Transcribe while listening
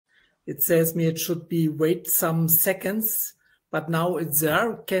It says me it should be wait some seconds, but now it's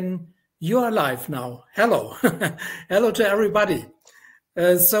there. You are live now. Hello. Hello to everybody.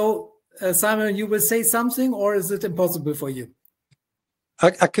 Simon, you will say something, or is it impossible for you?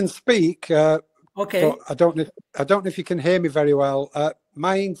 I can speak. Okay. But I don't know if you can hear me very well.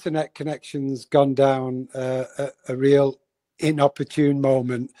 My internet connection's gone down at a real inopportune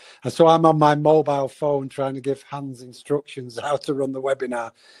moment, and so I'm on my mobile phone trying to give Hans instructions how to run the webinar.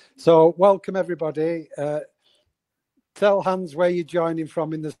 So welcome everybody. Tell Hans where you're joining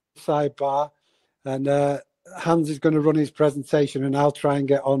from in the sidebar, and Hans is going to run his presentation, and I'll try and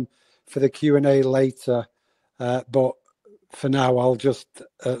get on for the Q&A later. But for now, I'll just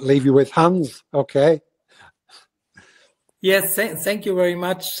leave you with Hans. Okay. Yes, thank you very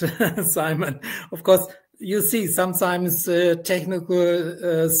much, Simon. Of course, you see, sometimes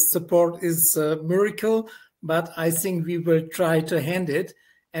technical support is a miracle, but I think we will try to hand it,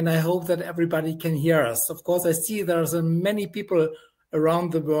 and I hope that everybody can hear us. Of course, I see there's many people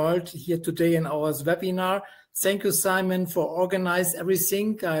around the world here today in our webinar. Thank you, Simon, for organizing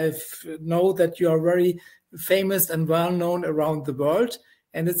everything. I know that you are very famous and well known around the world,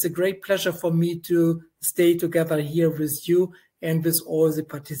 and it's a great pleasure for me to stay together here with you and with all the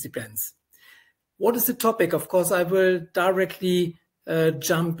participants. What is the topic? Of course, I will directly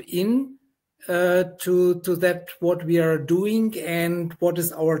jump in to that, what we are doing and what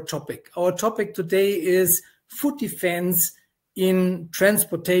is our topic. Our topic today is food defense in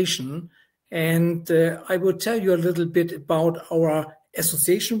transportation. And I will tell you a little bit about our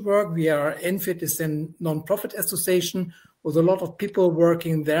association work. We are NFIT is a non-profit association with a lot of people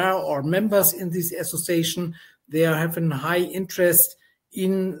working there or members in this association. They are having high interest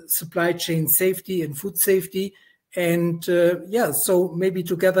in supply chain safety and food safety. And so maybe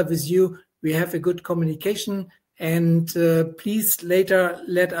together with you, we have a good communication. And please later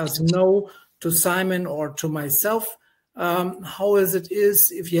let us know to Simon or to myself how is it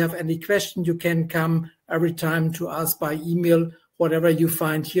is. If you have any question, you can come every time to us by email, whatever you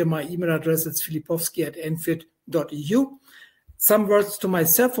find here. My email address is filipowski@nfit.eu. Some words to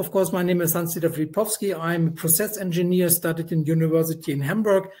myself. Of course, my name is Hans-Dieter Filipowski. I'm a process engineer, studied in university in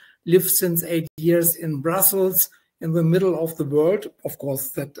Hamburg, lived since 8 years in Brussels, in the middle of the world. Of course,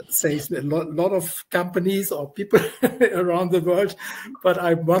 that says a lot of companies or people around the world, but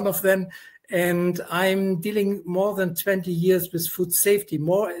I'm one of them. And I'm dealing more than 20 years with food safety,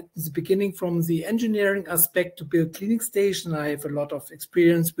 more at the beginning from the engineering aspect to build cleaning station. I have a lot of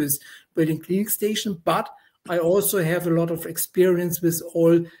experience with building cleaning station, but I also have a lot of experience with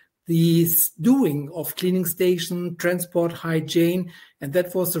all the doing of cleaning station, transport, hygiene. And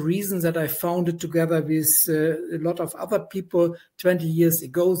that was the reason that I founded together with a lot of other people 20 years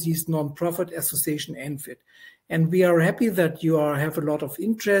ago, this non-profit association NFIT. And we are happy that you have a lot of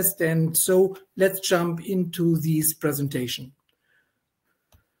interest. And so let's jump into this presentation.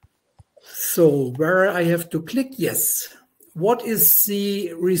 So where I have to click, yes. What is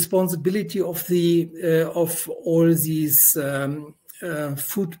the responsibility of of all these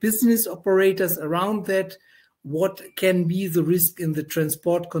food business operators around that? What can be the risk in the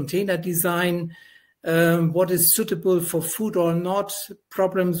transport container design? What is suitable for food or not?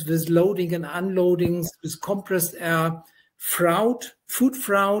 Problems with loading and unloading, with compressed air, food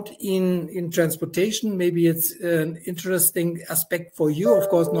fraud in transportation. Maybe it's an interesting aspect for you. Of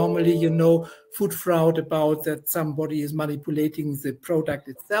course, normally you know food fraud about that somebody is manipulating the product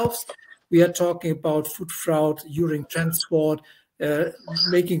itself. We are talking about food fraud during transport,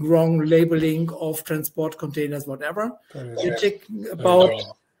 making wrong labeling of transport containers, whatever. We're talking about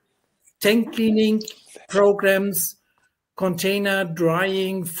tank cleaning programs, container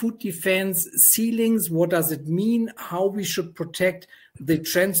drying, food defense, sealings. What does it mean? How we should protect the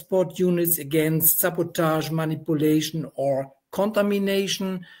transport units against sabotage, manipulation, or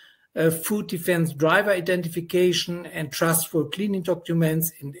contamination, food defense driver identification, and trustful cleaning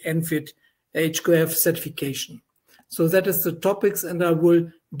documents, and NFIT HQF certification. So that is the topics, and I will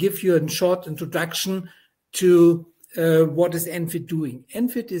give you a short introduction to what is NFIT doing.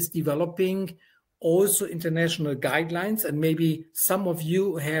 NFIT is developing also international guidelines, and maybe some of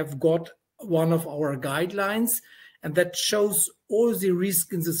you have got one of our guidelines, and that shows all the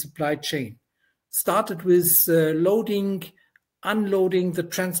risk in the supply chain. Started with loading, unloading, the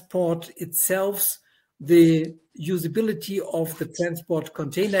transport itself, the usability of the transport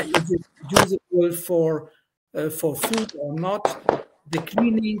container. Is it usable for food or not? The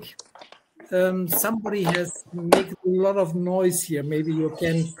cleaning. Somebody has made a lot of noise here. Maybe you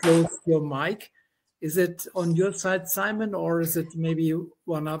can close your mic. Is it on your side, Simon, or is it maybe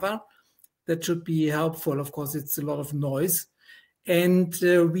one other? That should be helpful. Of course, it's a lot of noise. And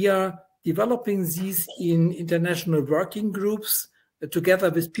we are developing these in international working groups together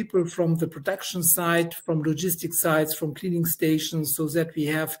with people from the production side, from logistics sides, from cleaning stations, so that we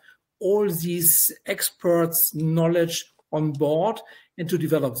have all these experts' knowledge on board and to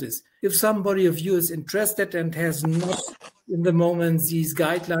develop this. If somebody of you is interested and has not in the moment these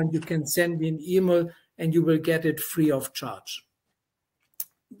guidelines, you can send me an email and you will get it free of charge.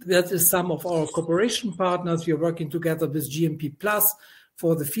 That is some of our cooperation partners. We are working together with GMP Plus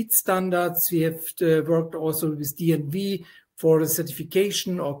for the feed standards. We have worked also with DNV for the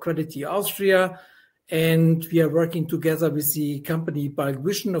certification or Quality Austria. And we are working together with the company Bulk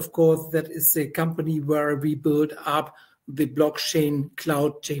Vision, of course. That is a company where we build up the blockchain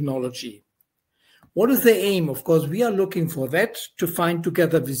cloud technology. What is the aim? Of course, we are looking for that to find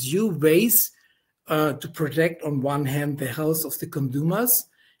together with you ways to protect on one hand the health of the consumers,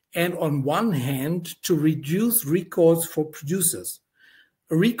 and on one hand to reduce recalls for producers.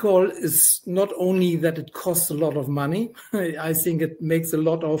 A recall is not only that it costs a lot of money, I think it makes a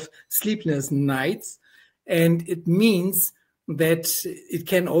lot of sleepless nights, and it means that it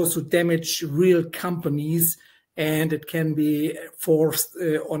can also damage real companies, and it can be forced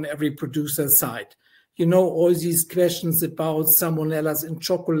on every producer side. You know, all these questions about salmonellas in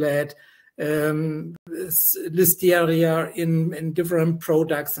chocolate, listeria in different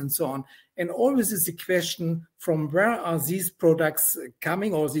products and so on. And always is a question from where are these products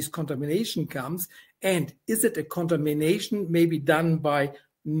coming, or this contamination comes, and is it a contamination maybe done by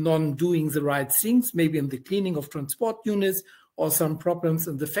non-doing the right things, maybe in the cleaning of transport units, or some problems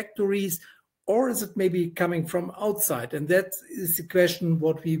in the factories, or is it maybe coming from outside? And that is the question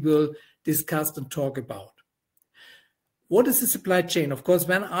what we will discuss and talk about. What is the supply chain? Of course,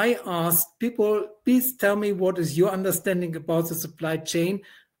 when I asked people, please tell me what is your understanding about the supply chain,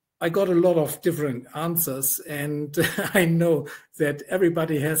 I got a lot of different answers. And I know that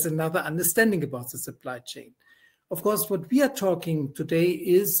everybody has another understanding about the supply chain. Of course, what we are talking today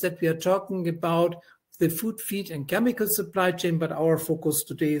is that we are talking about the food, feed, and chemical supply chain, but our focus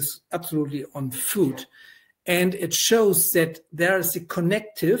today is absolutely on food. And it shows that there is a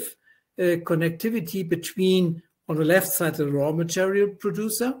connectivity between, on the left side, the raw material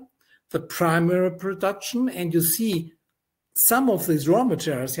producer, the primary production, and you see some of these raw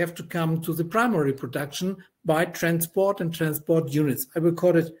materials have to come to the primary production by transport and transport units. I will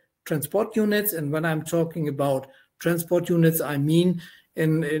call it transport units, and when I'm talking about transport units, I mean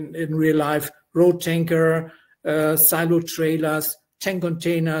in real life road tanker, silo trailers, tank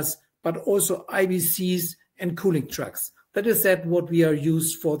containers, but also IBCs and cooling trucks. That is what we are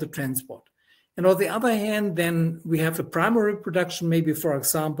used for the transport. And on the other hand, then we have a primary production, maybe, for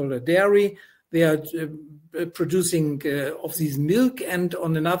example, a dairy. They are producing of these milk. And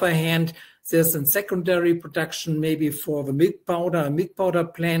on another hand, there's a secondary production, maybe for the milk powder, a milk powder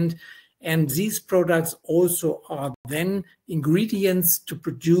plant. And these products also are then ingredients to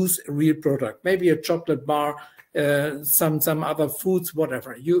produce a real product, maybe a chocolate bar, some other foods,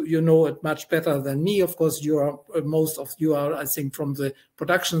 whatever. You know it much better than me. Of course, most of you are, I think, from the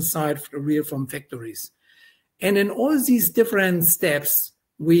production side, real from factories. And in all these different steps,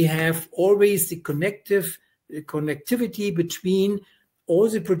 we have always the connectivity between all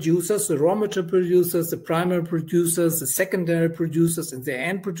the producers, the raw material producers, the primary producers, the secondary producers, and the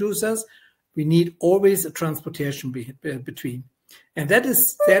end producers. We need always a transportation between. And that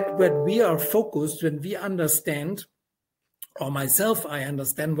is what we are focused when we understand, or myself, I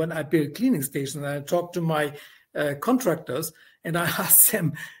understand when I build cleaning stations, I talk to my contractors and I ask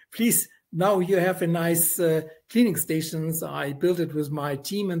them, please, now you have a nice cleaning stations. I built it with my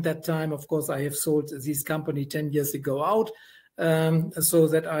team at that time. Of course, I have sold this company 10 years ago out, so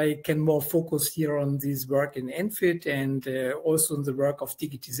that I can more focus here on this work in ENFIT and also in the work of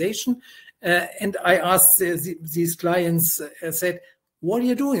digitization. And I asked these clients, I said, what are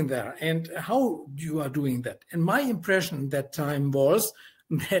you doing there and how you are doing that? And my impression at that time was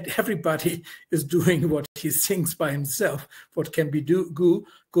that everybody is doing what he thinks by himself, what can be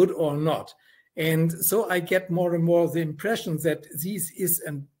good or not. And so I get more and more the impression that this is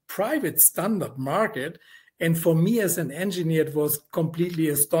a private standard market. And for me as an engineer, it was completely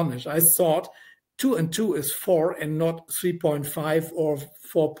astonished. I thought 2 and 2 is 4 and not 3.5 or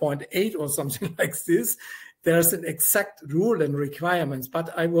 4.8 or something like this. There's an exact rule and requirements, but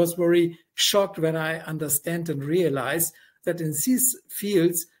I was very shocked when I understand and realize that in these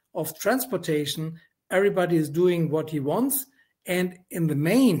fields of transportation, everybody is doing what he wants. And in the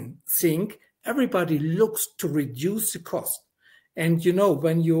main thing, everybody looks to reduce the cost. And you know,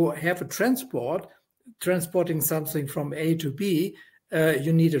 when you have a transporting something from A to B,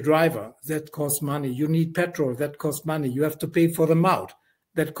 you need a driver, that costs money. You need petrol, that costs money. You have to pay for the mount,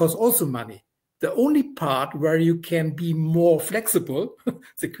 that costs also money. The only part where you can be more flexible,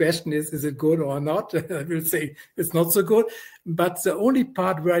 the question is it good or not? I will say it's not so good. But the only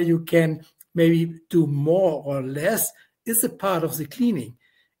part where you can maybe do more or less is a part of the cleaning.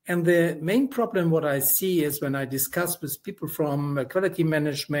 And the main problem what I see is when I discuss with people from quality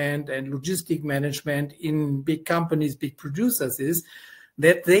management and logistic management in big companies, big producers, is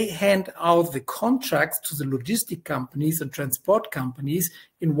that they hand out the contracts to the logistic companies and transport companies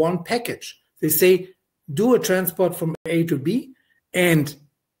in one package. They say, do a transport from A to B, and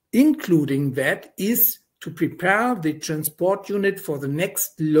including that is to prepare the transport unit for the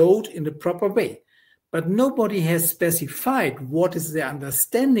next load in the proper way. But nobody has specified what is the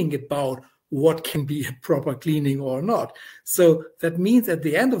understanding about what can be a proper cleaning or not. So that means at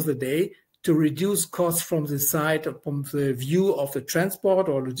the end of the day, to reduce costs from the side, from the view of the transport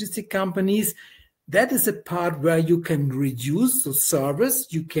or logistic companies, that is a part where you can reduce the service,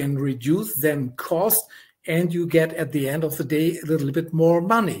 you can reduce then cost, and you get at the end of the day a little bit more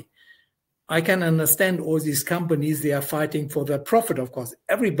money. I can understand all these companies, they are fighting for their profit, of course.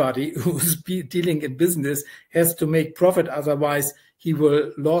 Everybody who's dealing in business has to make profit, otherwise he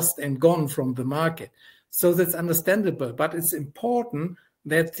will lost and gone from the market. So that's understandable, but it's important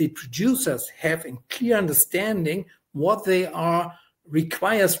that the producers have a clear understanding what they are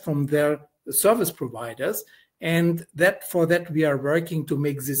requires from their service providers, and that for that we are working to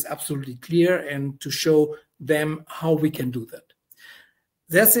make this absolutely clear and to show them how we can do that.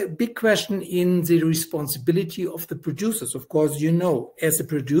 There's a big question in the responsibility of the producers. Of course, you know, as a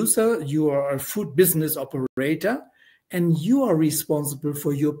producer, you are a food business operator and you are responsible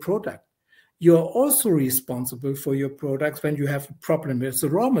for your product. You are also responsible for your products when you have a problem with the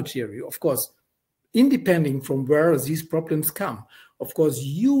raw material. Of course, independent from where these problems come. Of course,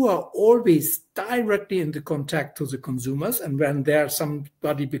 you are always directly in the contact to the consumers, and when there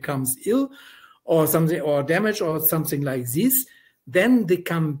somebody becomes ill or something or damaged or something like this, then they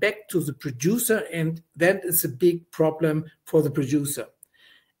come back to the producer, and that is a big problem for the producer.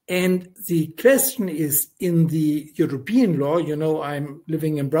 And the question is, in the European law, you know, I'm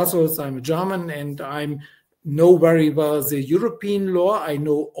living in Brussels, I'm a German, and I know very well the European law. I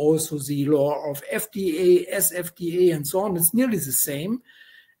know also the law of FDA, SFDA, and so on. It's nearly the same.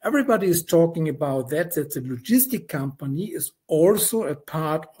 Everybody is talking about that the logistic company is also a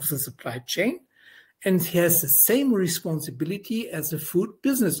part of the supply chain and has the same responsibility as a food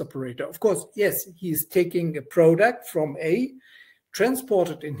business operator. Of course, yes, he is taking a product from A,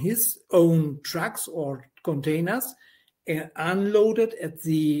 transported in his own trucks or containers, and unloaded at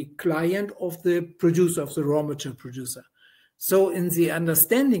the client of the producer, of the raw material producer. So in the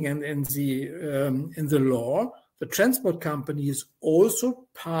understanding and in the law, the transport company is also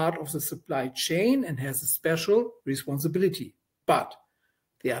part of the supply chain and has a special responsibility. But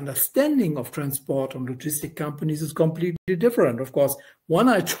the understanding of transport and logistic companies is completely different. Of course, when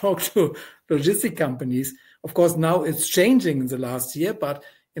I talk to logistic companies, of course, now it's changing in the last year, but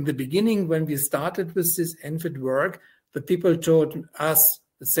in the beginning, when we started with this NFIT work, the people told us,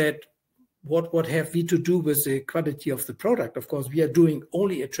 said, what have we to do with the quality of the product? Of course, we are doing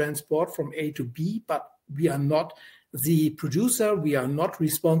only a transport from A to B, but we are not the producer. We are not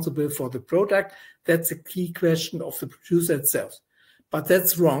responsible for the product. That's a key question of the producer itself. But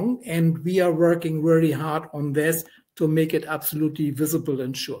that's wrong, and we are working really hard on this to make it absolutely visible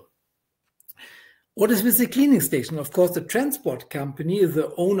and sure. What is with the cleaning station? Of course, the transport company is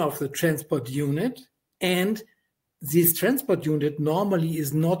the owner of the transport unit, and this transport unit normally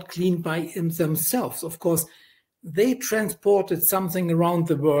is not cleaned by themselves. Of course, they transported something around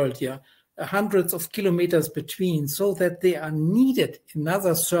the world here, hundreds of kilometers between, so that they are needed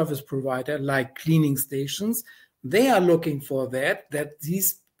another service provider like cleaning stations. They are looking for that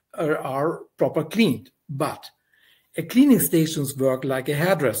these are proper cleaned. But a cleaning stations work like a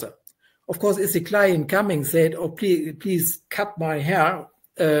hairdresser. Of course, if the client coming said, oh, please cut my hair,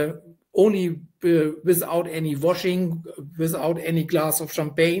 only without any washing, without any glass of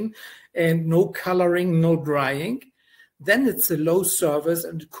champagne, and no coloring, no drying, then it's a low service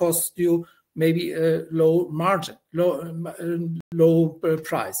and it costs you maybe a low margin, low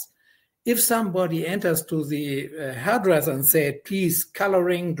price. If somebody enters to the hairdresser and said, please,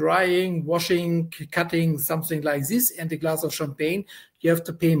 coloring, drying, washing, cutting, something like this, and a glass of champagne, you have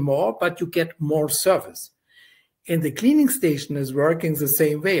to pay more, but you get more service. And the cleaning station is working the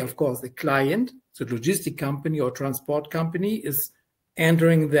same way. Of course, the client, the logistic company or transport company, is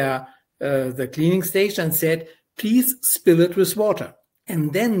entering the cleaning station and said, please spill it with water.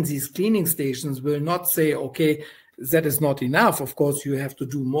 And then these cleaning stations will not say, okay, that is not enough. Of course, you have to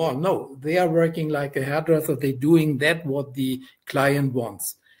do more. No, they are working like a hairdresser. They're doing that what the client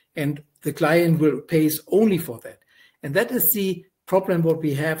wants. And the client will pay only for that. And that is the problem what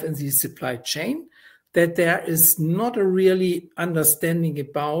we have in the supply chain, that there is not a really understanding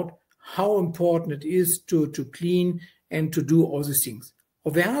about how important it is to clean and to do all these things.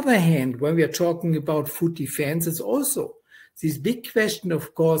 On the other hand, when we are talking about food defense, it's also this big question,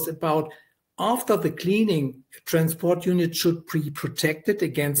 of course, about after the cleaning, transport unit should be protected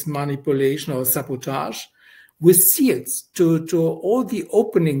against manipulation or sabotage with seals to all the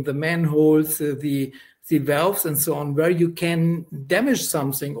opening, the manholes, the valves and so on, where you can damage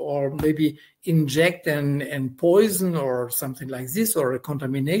something or maybe inject and poison or something like this, or a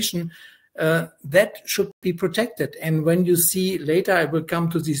contamination, that should be protected. And when you see later, I will come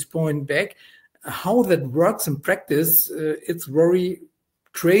to this point back, how that works in practice, it's very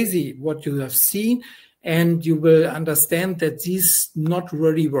crazy what you have seen, and you will understand that this is not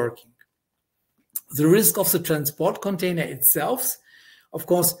really working. The risk of the transport container itself, of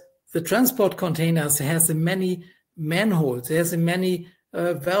course, the transport containers has many manholes, has many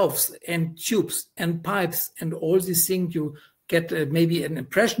valves and tubes and pipes and all these things. You get maybe an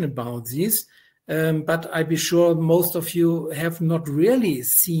impression about these, but I be sure most of you have not really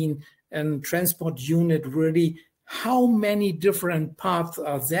seen a transport unit really how many different parts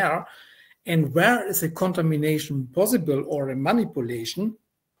are there and where is a contamination possible or a manipulation.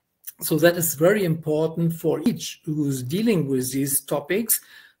 So that is very important for each who is dealing with these topics,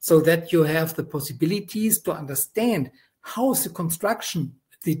 so that you have the possibilities to understand how is the construction,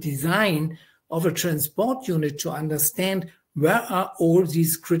 the design of a transport unit, to understand where are all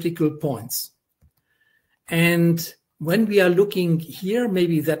these critical points. And when we are looking here,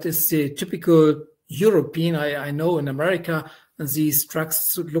 maybe that is the typical European, I know in America, these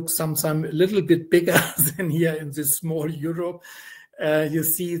trucks look sometimes a little bit bigger than here in this small Europe. You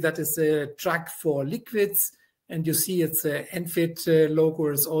see that is a truck for liquids, and you see it's a Enfit logo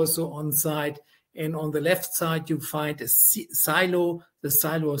is also on site. And on the left side, you find a silo. The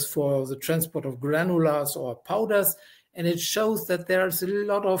silo is for the transport of granulars or powders. And it shows that there's a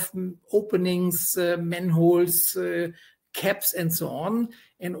lot of openings, manholes, caps, and so on.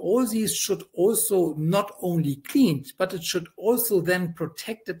 And all these should also not only cleaned, but it should also then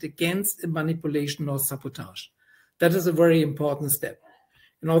protected against manipulation or sabotage. That is a very important step.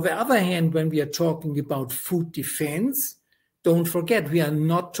 And on the other hand, when we are talking about food defense, don't forget, we are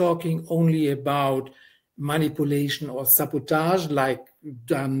not talking only about manipulation or sabotage like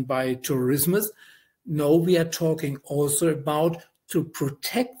done by tourism. No, we are talking also about to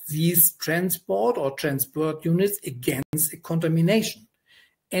protect these transport or transport units against a contamination.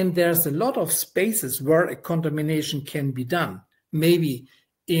 And there's a lot of spaces where a contamination can be done. Maybe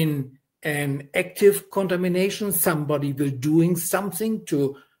in an active contamination, somebody will doing something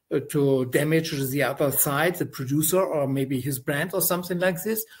to damage the other side, the producer, or maybe his brand or something like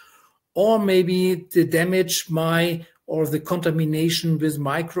this, or maybe the damage or the contamination with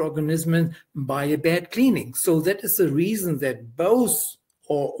microorganisms by a bad cleaning. So that is the reason that both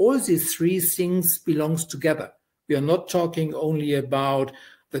or all these three things belongs together. We are not talking only about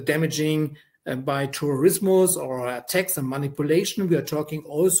the damaging by tourismus or attacks and manipulation. We are talking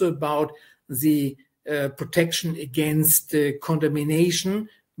also about the protection against contamination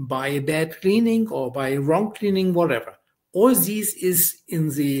by a bad cleaning or by a wrong cleaning, whatever. All these is in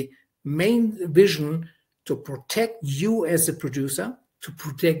the main vision to protect you as a producer, to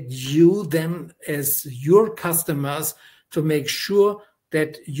protect you then as your customers, to make sure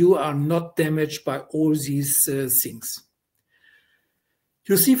that you are not damaged by all these things.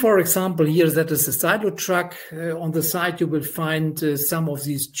 You see, for example, here that is a silo truck. On the side, you will find some of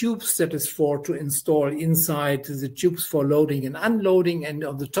these tubes that is to install inside the tubes for loading and unloading. And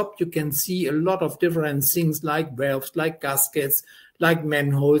on the top, you can see a lot of different things like valves, like gaskets, like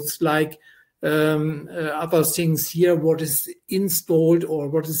manholes, like other things here, what is installed or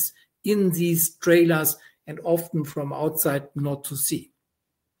what is in these trailers, and often from outside not to see.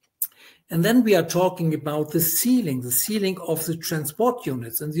 And then we are talking about the sealing of the transport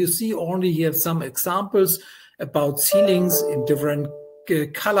units. And you see only here some examples about sealings in different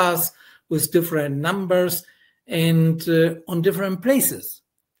colors with different numbers and on different places.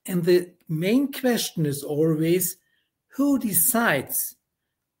 And the main question is always, who decides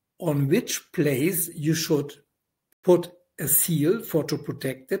on which place you should put a seal to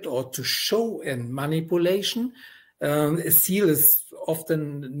protect it or to show a manipulation? A seal is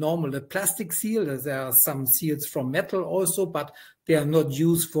often normal, a plastic seal. There are some seals from metal also, but they are not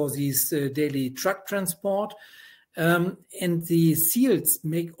used for these daily truck transport. And the seals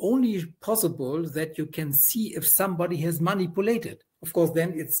make only possible that you can see if somebody has manipulated. Of course,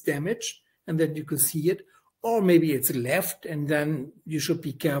 then it's damaged and then you can see it. Or maybe it's left and then you should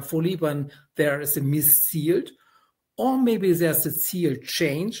be carefully when there is a missealed. Or maybe there's a seal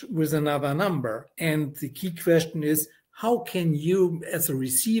change with another number. And the key question is, how can you as a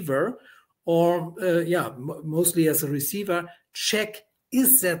receiver or mostly as a receiver check,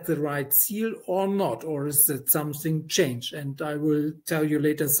 is that the right seal or not? Or is that something changed? And I will tell you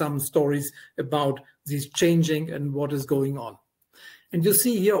later some stories about this changing and what is going on. And you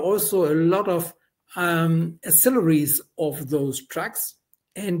see here also a lot of accessories of those trucks.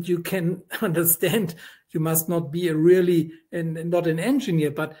 And you can understand, you must not be not an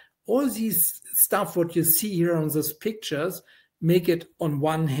engineer, but all these stuff, what you see here on those pictures, make it on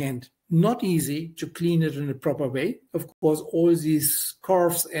one hand not easy to clean it in a proper way. Of course, all these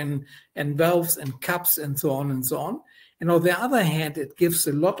curves and valves and cups and so on and so on. And on the other hand, it gives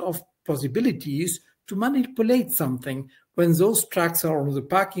a lot of possibilities to manipulate something when those trucks are on the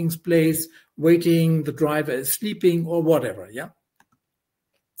parking place, waiting, the driver is sleeping or whatever, yeah?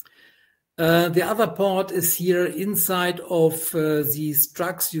 The other part is here inside of these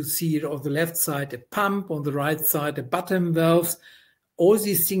trucks. You see it on the left side, a pump, on the right side, a bottom valves. All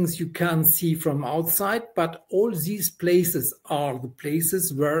these things you can't see from outside, but all these places are the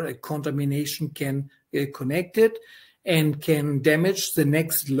places where a contamination can connect it and can damage the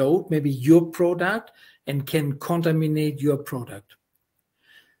next load, maybe your product, and can contaminate your product.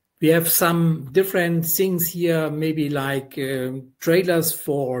 We have some different things here, maybe like trailers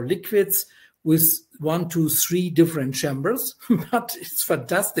for liquids with 1, 2, 3 different chambers, but it's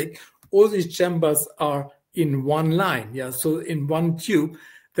fantastic. All these chambers are in one line, yeah, so in one tube.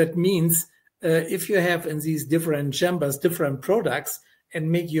 That means if you have in these different chambers different products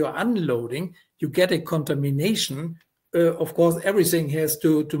and make your unloading, you get a contamination. Of course, everything has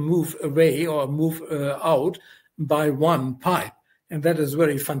to move away or move out by one pipe. And that is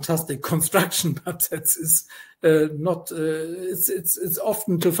very fantastic construction, but it's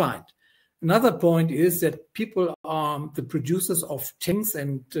often to find. Another point is that people are the producers of tanks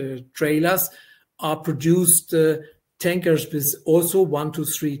and trailers are produced tankers with also 1 to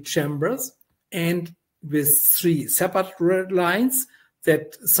 3 chambers and with 3 separate lines.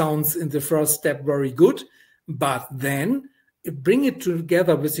 That sounds in the first step very good, but then bring it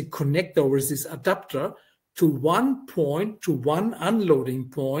together with a connector, with this adapter, to one point, to one unloading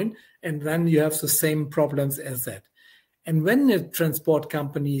point, and then you have the same problems as that. And when the transport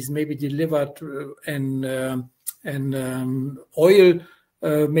companies maybe delivered an oil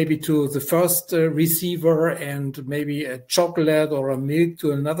maybe to the first receiver and maybe a chocolate or a milk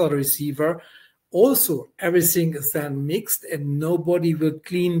to another receiver, also everything is then mixed and nobody will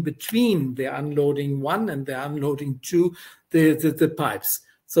clean between the unloading 1 and the unloading 2, the pipes.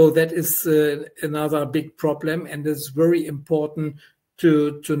 So that is another big problem, and it's very important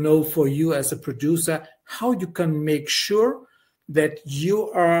to know for you as a producer how you can make sure that you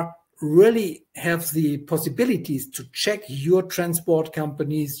are really have the possibilities to check your transport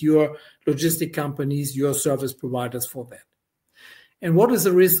companies, your logistic companies, your service providers for that. And what is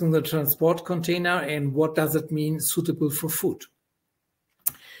the risk in the transport container, and what does it mean suitable for food?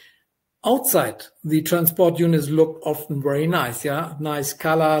 Outside, the transport units look often very nice, yeah? Nice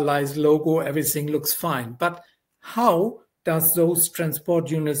color, nice logo, everything looks fine. But how does those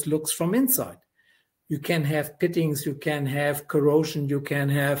transport units look from inside? You can have pittings, you can have corrosion, you can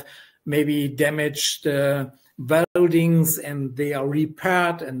have maybe damaged weldings, and they are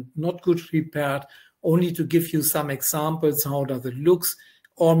repaired and not good repaired. Only to give you some examples, how does it look?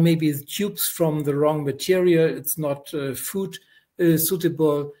 Or maybe the tubes from the wrong material, it's not food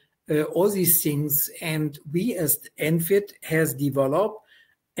suitable. All these things, and we as ENFIT has developed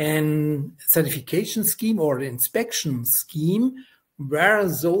a certification scheme or an inspection scheme where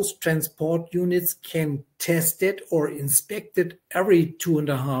those transport units can test it or inspect it every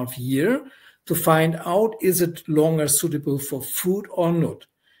 2.5 years to find out, is it longer suitable for food or not.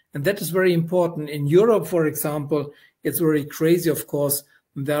 And that is very important. In Europe, for example, it's very crazy, of course.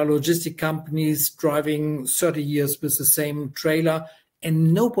 There are logistic companies driving 30 years with the same trailer,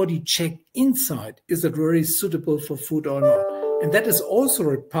 and nobody checked inside, is it really suitable for food or not? And that is also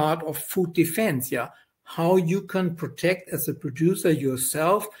a part of food defense, yeah? How you can protect as a producer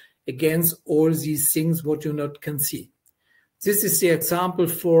yourself against all these things what you not can see. This is the example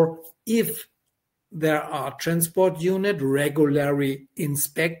for if there are transport unit regularly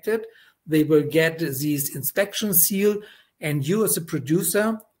inspected, they will get this inspection seal, and you as a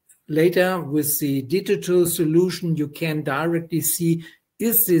producer later with the digital solution, you can directly see,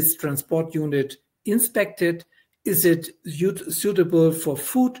 is this transport unit inspected? is it suitable for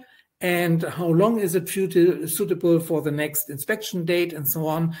food, and how long is it suitable for the next inspection date, and so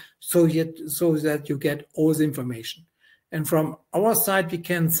on, so that you get all the information. And from our side, we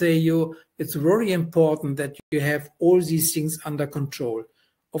can say it's very important that you have all these things under control.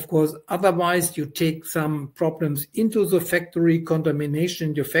 Of course, otherwise you take some problems into the factory, contamination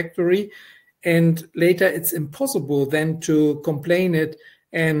in your factory, and later it's impossible then to complain it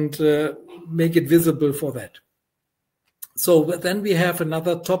and make it visible for that. So then we have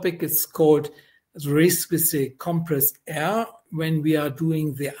another topic. It's called risk with the compressed air when we are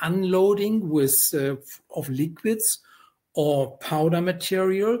doing the unloading of liquids or powder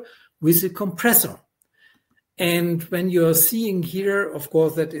material with a compressor. And when you're seeing here, of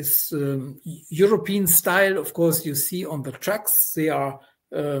course, that is European style. Of course, you see on the trucks, they are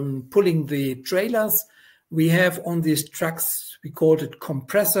pulling the trailers. We have on these trucks, we call it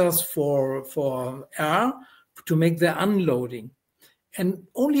compressors for air to make the unloading. And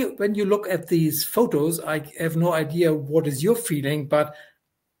only when you look at these photos, I have no idea what is your feeling, but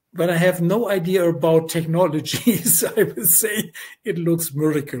I have no idea about technologies. I would say it looks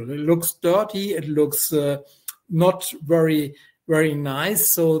miracle. It looks dirty. It looks not very, very nice,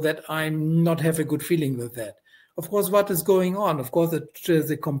 so that I'm not have a good feeling with that. Of course, what is going on? Of course,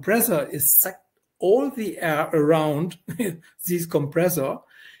 the compressor is sucked all the air around this compressor,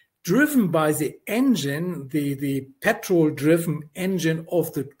 driven by the engine, the petrol-driven engine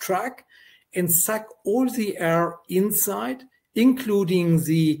of the truck, and suck all the air inside, including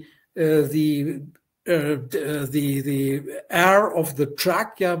the air of the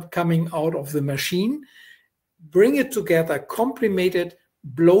truck coming out of the machine, bring it together, complement it,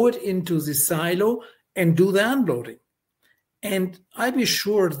 blow it into the silo, and do the unloading. And I be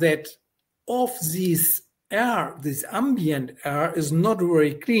sure that of this air, this ambient air, is not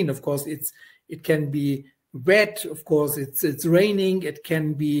very clean. Of course, it can be wet. Of course, it's raining. It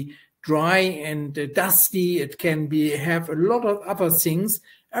can be dry and dusty. It can have a lot of other things.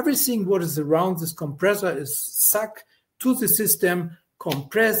 Everything what is around this compressor is sucked to the system,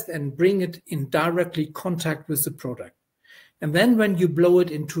 compressed, and bring it in directly contact with the product. And then when you blow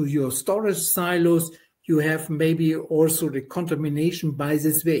it into your storage silos, you have maybe also the contamination by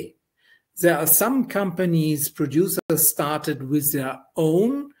this way. There are some companies, producers started with their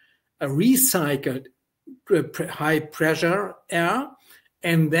own recycled high pressure air,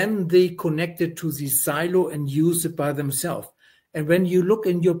 and then they connect it to the silo and use it by themselves. And when you look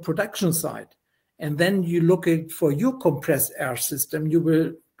in your production site, and then you look at for your compressed air system, you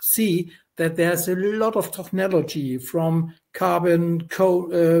will see that there's a lot of technology from carbon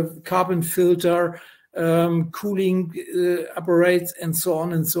filter, cooling apparatus, and so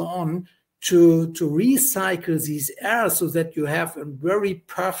on, to recycle these air so that you have a very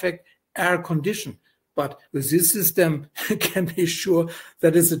perfect air condition. But with this system, you can be sure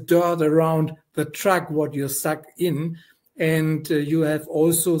that is a dirt around the truck what you suck in. And you have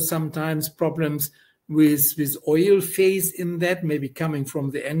also sometimes problems with oil phase in that, maybe coming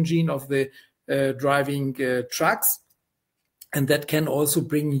from the engine of the driving trucks. And that can also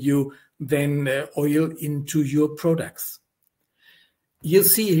bring you then oil into your products. You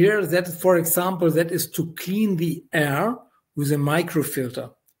see here that, for example, that is to clean the air with a microfilter.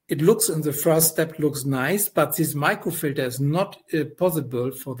 It looks in the first step looks nice, but this microfilter is not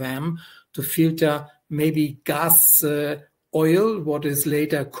possible for them to filter maybe gas oil, what is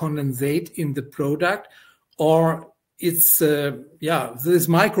later condensate in the product, or it's, this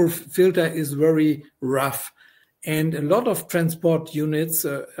microfilter is very rough. And a lot of transport units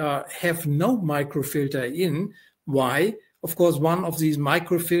have no microfilter in. Why? Of course, one of these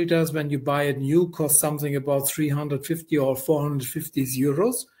microfilters, when you buy it new, costs something about 350 or 450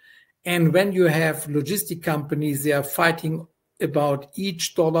 euros. And when you have logistic companies, they are fighting about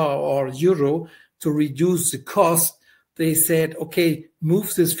each dollar or euro to reduce the cost. They said, okay,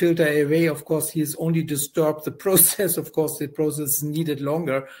 move this filter away. Of course, he's only disturbed the process. Of course, the process is needed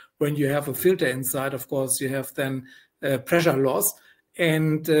longer. When you have a filter inside, of course, you have then pressure loss,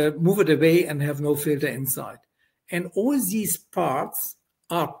 and move it away and have no filter inside. And all these parts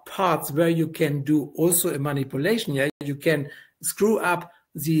are parts where you can do also a manipulation. Yeah, you can screw up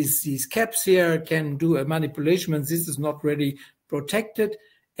these caps here, can do a manipulation when this is not really protected.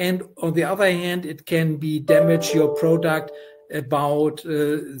 And on the other hand, it can be damage your product about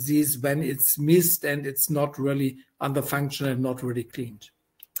this when it's missed and it's not really under function and not really cleaned.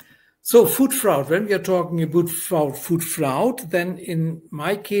 So food fraud, when we are talking about food fraud, then in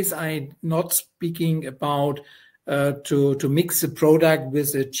my case, I'm not speaking about to mix a product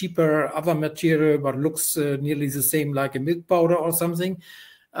with a cheaper other material, but looks nearly the same like a milk powder or something.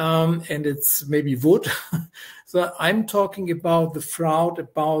 And it's maybe wood. So I'm talking about the fraud,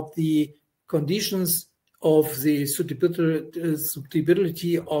 about the conditions of the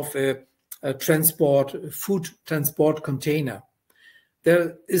suitability of a food transport container.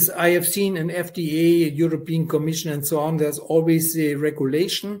 There is, I have seen in FDA, European Commission, and so on, there's always a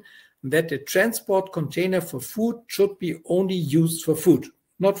regulation that a transport container for food should be only used for food,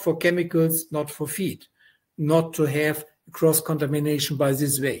 not for chemicals, not for feed, not to have cross-contamination by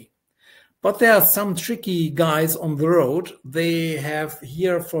this way. But there are some tricky guys on the road. They have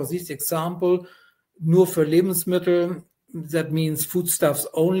here, for this example, nur für Lebensmittel, that means foodstuffs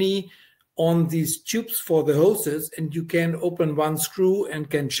only, on these tubes for the hoses, and you can open one screw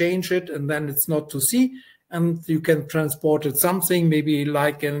and can change it, and then it's not to see, and you can transport it something, maybe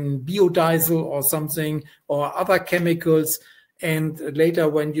like an biodiesel or something, or other chemicals, and later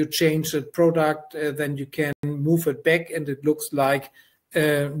when you change the product, then you can move it back, and it looks like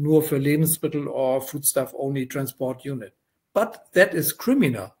nur für Lebensmittel or foodstuff only transport unit. But that is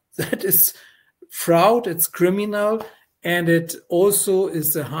criminal. That is fraud, it's criminal, and it also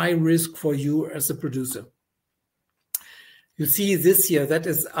is a high risk for you as a producer. You see this here, that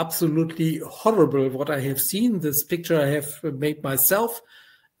is absolutely horrible what I have seen. This picture I have made myself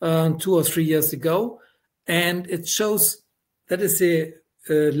 2 or 3 years ago, and it shows that is a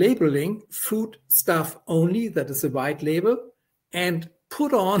labeling, food stuff only, that is a white label, and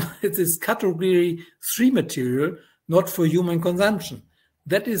put on this category 3 material, not for human consumption.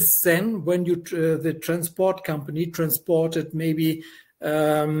 That is then when you the transport company transported maybe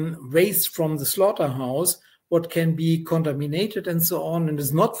waste from the slaughterhouse, what can be contaminated and so on, and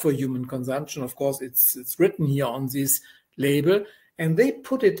is not for human consumption. Of course, it's written here on this label, and they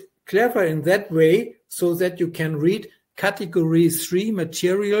put it clever in that way so that you can read category 3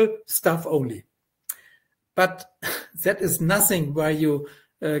 material stuff only. But that is nothing where you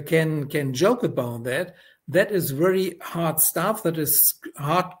can joke about that. That is very hard stuff. That is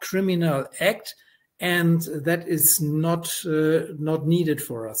hard criminal act, and that is not needed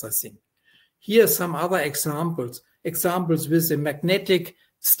for us, I think. Here are some other examples. Examples with a magnetic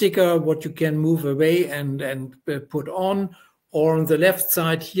sticker, what you can move away and put on. Or on the left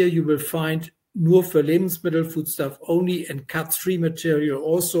side here, you will find nur für Lebensmittel, foodstuff only, and cut-free material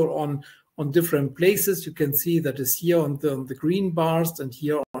also on different places. You can see that is here on the green bars, and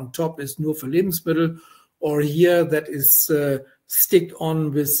here on top is nur für Lebensmittel, or here that is sticked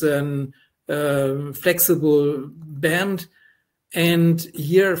on with a flexible band. And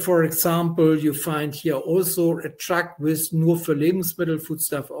here, for example, you find here also a truck with nur für Lebensmittel,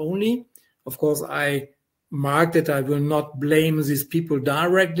 foodstuff only. Of course, I marked it. I will not blame these people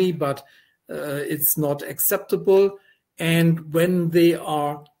directly, but it's not acceptable. And when they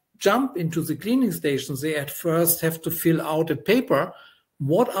jump into the cleaning stations, they at first have to fill out a paper.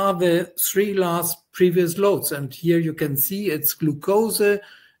 What are the 3 last previous loads? And here you can see it's glucose,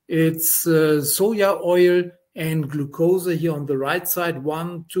 it's soya oil, and glucose here on the right side,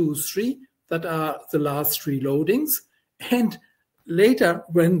 1, 2, 3. That are the last 3 loadings. And later,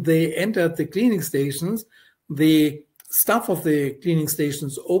 when they entered the cleaning stations, the staff of the cleaning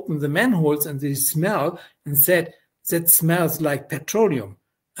stations opened the manholes and they smell and said, that smells like petroleum.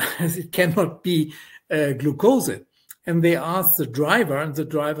 It cannot be glucose. And they asked the driver, and the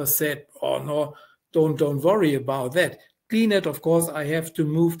driver said, oh no, don't worry about that. Clean it. Of course, I have to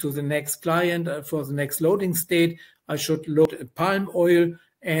move to the next client for the next loading state. I should load palm oil,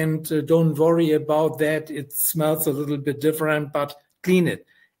 and don't worry about that. It smells a little bit different, but clean it.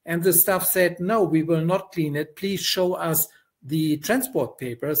 And the staff said, no, we will not clean it. Please show us the transport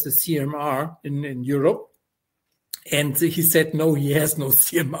papers, the CMR in Europe. And he said, no, he has no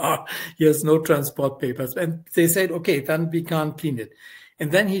CMR. He has no transport papers. And they said, okay, then we can't clean it.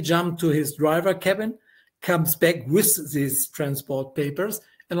 And then he jumped to his driver cabin, comes back with these transport papers.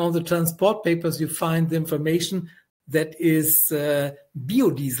 And on the transport papers, you find the information that is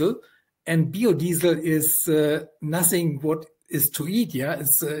biodiesel. And biodiesel is nothing what is to eat. Yeah,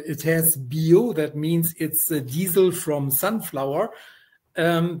 it has bio. That means it's diesel from sunflower.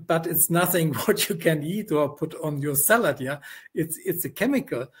 But it's nothing what you can eat or put on your salad. Yeah, it's a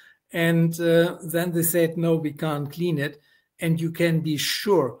chemical. And then they said, no, we can't clean it. And you can be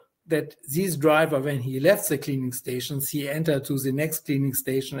sure that this driver, when he left the cleaning stations, he entered to the next cleaning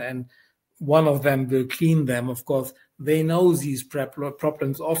station, and one of them will clean them. Of course, they know these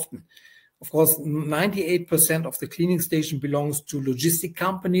problems often. Of course, 98% of the cleaning station belongs to logistic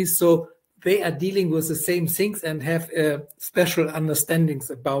companies, so they are dealing with the same things and have special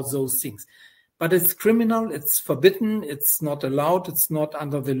understandings about those things. But it's criminal, it's forbidden, it's not allowed, it's not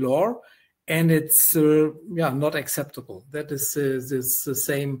under the law, and it's not acceptable. That is the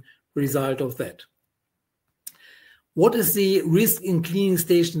same result of that. What is the risk in cleaning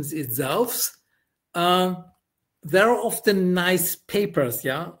stations itself? There are often nice papers,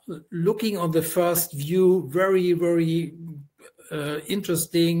 yeah, looking on the first view, very, very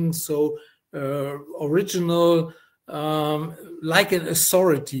interesting, so original, like an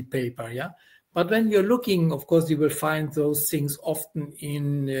authority paper, yeah. But when you're looking, of course, you will find those things often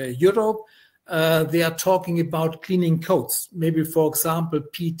in Europe. They are talking about cleaning codes. Maybe, for example,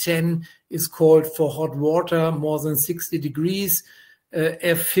 P10 is called for hot water more than 60 degrees.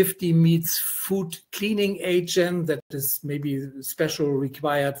 F50 means food cleaning agent, that is maybe special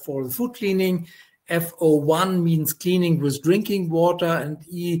required for the food cleaning. F01 means cleaning with drinking water, and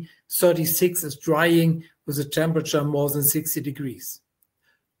E36 is drying with a temperature more than 60 degrees.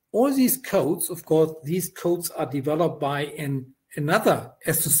 All these codes, of course, these codes are developed by another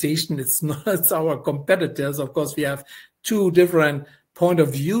association. It's not our competitors. Of course, we have two different point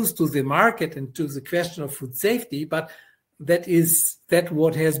of views to the market and to the question of food safety, but that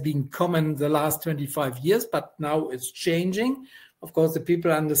what has been common the last 25 years, but now it's changing. Of course, the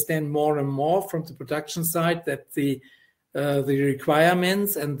people understand more and more from the production side that the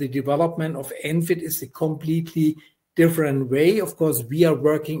requirements and the development of NFIT is a completely different way. Of course, we are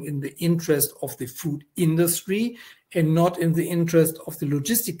working in the interest of the food industry and not in the interest of the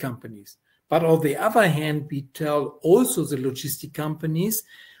logistic companies. But on the other hand, we tell also the logistic companies,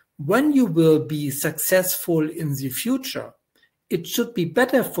 when you will be successful in the future, it should be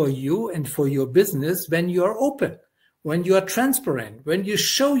better for you and for your business when you are open, when you are transparent, when you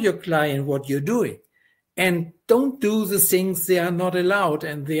show your client what you're doing, and don't do the things they are not allowed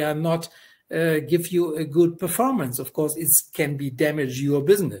and they are not give you a good performance. Of course, it can be damage your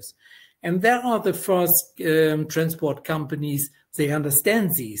business. And there are the first transport companies, they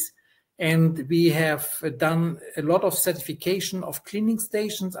understand these. And we have done a lot of certification of cleaning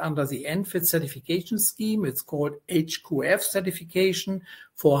stations under the NFIT certification scheme. It's called HQF certification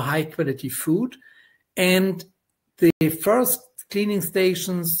for high quality food. And the first cleaning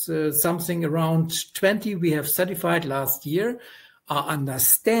stations, something around 20 we have certified last year,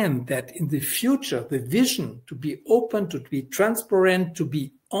 understand that in the future, the vision to be open, to be transparent, to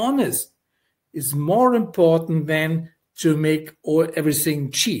be honest is more important than to make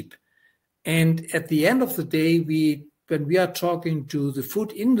everything cheap. And at the end of the day, when we are talking to the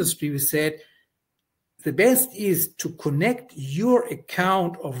food industry, we said the best is to connect your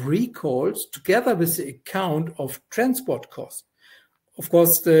account of recalls together with the account of transport costs. Of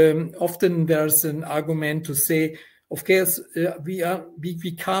course, often there's an argument to say, of course,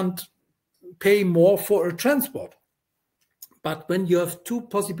 we can't pay more for a transport. But when you have two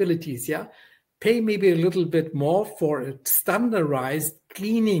possibilities, yeah, pay maybe a little bit more for a standardized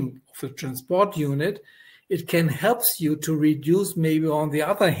cleaning of the transport unit, it can help you to reduce maybe on the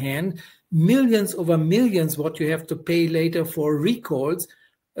other hand, millions over millions what you have to pay later for recalls,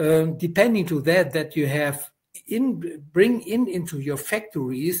 depending to that you have bring into your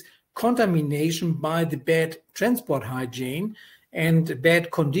factories contamination by the bad transport hygiene and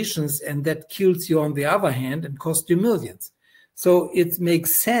bad conditions, and that kills you on the other hand and costs you millions. So it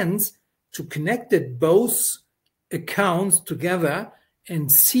makes sense to connect both accounts together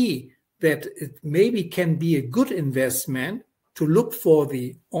and see that it maybe can be a good investment to look for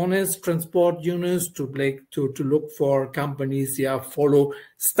the honest transport units, to look for companies that follow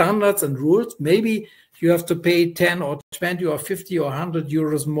standards and rules. Maybe you have to pay 10 or 20 or 50 or 100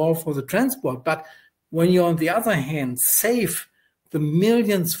 euros more for the transport. But when you, on the other hand, save the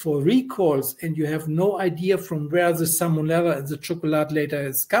millions for recalls and you have no idea from where the salmonella and the chocolate later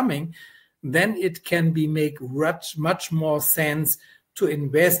is coming, then it can make much more sense to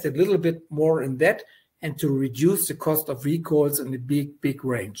invest a little bit more in that and to reduce the cost of recalls in a big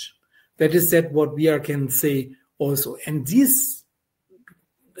range. That is what we can say also. And these,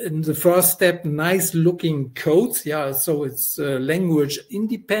 in the first step, nice looking codes, yeah, so it's language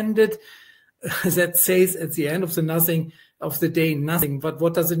independent. That says at the end of the day nothing. But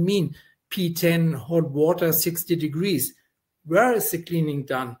what does it mean? P10, hot water, 60 degrees. Where is the cleaning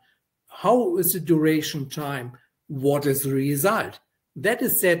done? How is the duration time? What is the result? That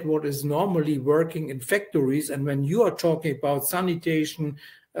is what is normally working in factories. And when you are talking about sanitation,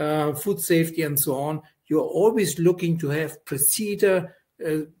 food safety, and so on, you're always looking to have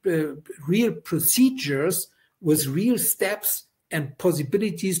real procedures with real steps and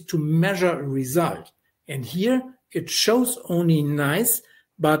possibilities to measure a result. And here it shows only nice,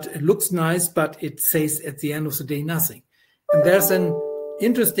 but it looks nice, but it says at the end of the day nothing. And there's an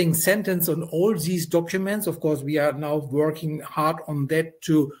interesting sentence on all these documents. Of course, we are now working hard on that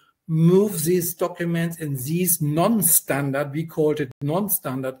to move these documents and these non-standard, we called it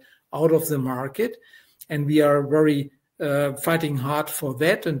non-standard, out of the market. and we are very fighting hard for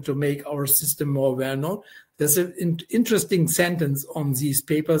that and to make our system more well known. There's an interesting sentence on these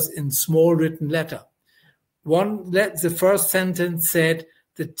papers in small written letter. The first sentence said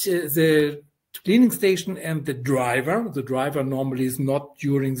that the cleaning station and the driver normally is not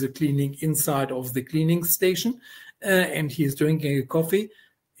during the cleaning inside of the cleaning station, and he is drinking a coffee.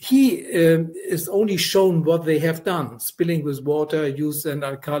 He is only shown what they have done, spilling with water, use an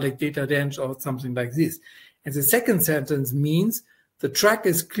alcoholic detergent or something like this. And the second sentence means the truck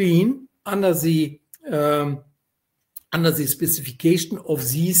is clean under the specification of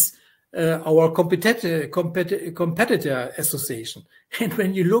these our competitor association. And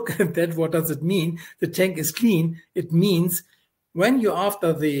when you look at that, what does it mean? The tank is clean. It means when you,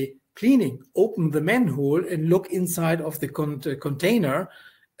 after the cleaning, open the manhole and look inside of the container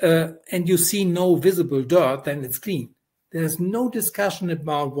and you see no visible dirt, then it's clean. There's no discussion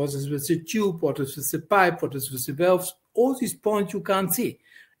about what is with the tube, what is with the pipe, what is with the valves. All these points you can't see.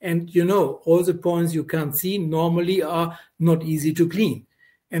 And you know, all the points you can't see normally are not easy to clean.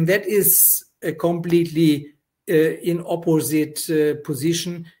 And that is a completely in opposite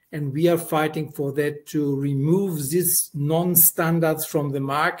position. And we are fighting for that, to remove these non-standards from the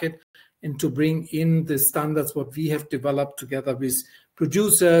market and to bring in the standards what we have developed together with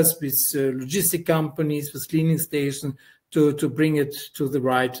producers, with logistic companies, with cleaning stations, to bring it to the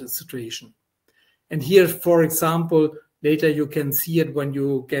right situation. And here, for example, later you can see it when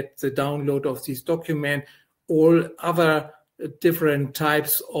you get the download of this document, all other different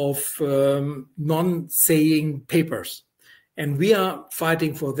types of non-saying papers. And we are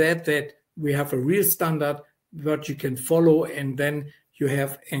fighting for that we have a real standard that you can follow, and then you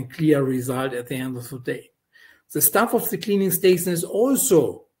have a clear result at the end of the day. The staff of the cleaning station is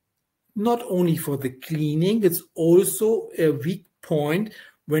also not only for the cleaning, it's also a weak point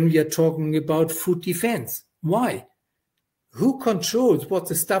when we are talking about food defense. Why? Who controls what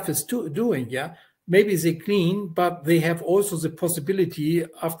the staff is doing? Yeah, maybe they clean, but they have also the possibility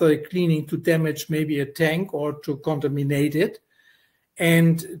after the cleaning to damage maybe a tank or to contaminate it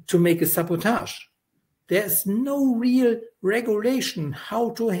and to make a sabotage. There's no real regulation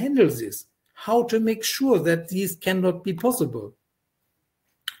how to handle this, how to make sure that these cannot be possible.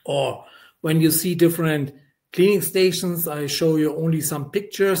 Or when you see different cleaning stations, I show you only some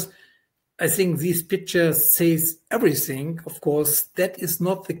pictures. I think these pictures says everything. Of course, that is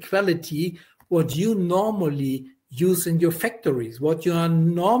not the quality what you normally use in your factories, what you are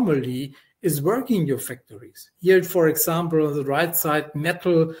normally is working in your factories. Here, for example, on the right side,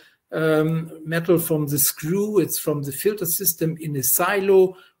 metal from the screw, it's from the filter system in a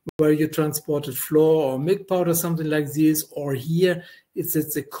silo where you transported flour or milk powder, something like this. Or here, it's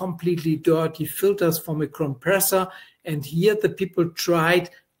a completely dirty filters from a compressor. And here the people tried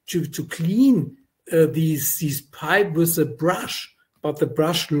to clean these pipe with a brush, but the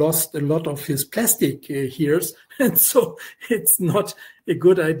brush lost a lot of his plastic hairs. And so it's not a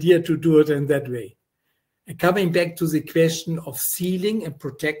good idea to do it in that way. And coming back to the question of sealing and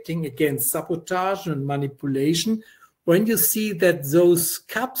protecting against sabotage and manipulation, when you see that those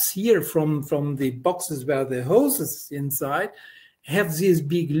cups here from the boxes where the hose is inside have this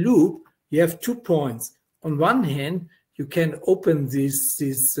big loop, you have 2 points. On one hand, you can open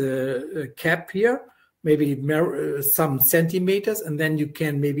this cap here, maybe some centimeters, and then you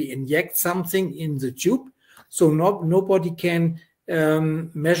can maybe inject something in the tube. So nobody can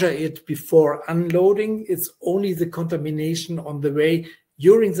measure it before unloading. It's only the contamination on the way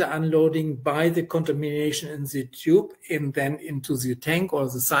during the unloading by the contamination in the tube and then into the tank or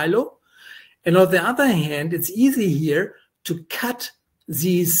the silo. And on the other hand, it's easy here to cut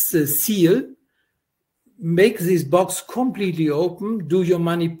this seal, make this box completely open, do your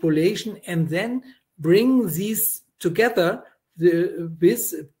manipulation, and then bring these together,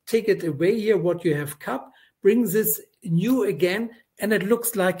 take it away here, what you have cut, bring this new again, and it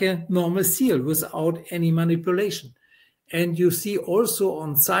looks like a normal seal without any manipulation. And you see also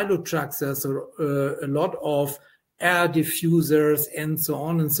on silo trucks, there's a lot of air diffusers and so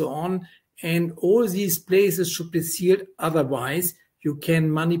on and so on. And all these places should be sealed. Otherwise, you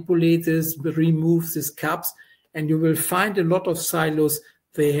can manipulate this, remove these cups, and you will find a lot of silos.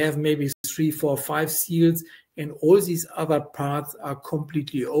 They have maybe 3, 4, 5 seals, and all these other parts are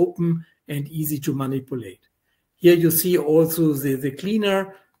completely open and easy to manipulate. Here you see also the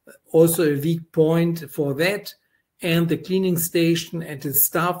cleaner, also a weak point for that, and the cleaning station and the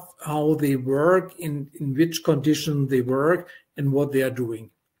staff, how they work, in which condition they work, and what they are doing.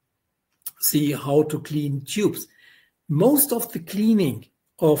 See how to clean tubes. Most of the cleaning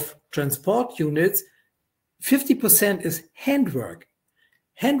of transport units, 50% is handwork.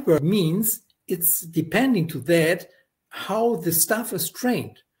 Handwork means it's depending to that how the staff is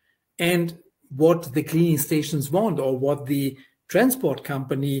trained and what the cleaning stations want or what the transport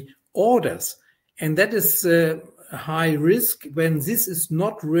company orders. And that is a high risk. When this is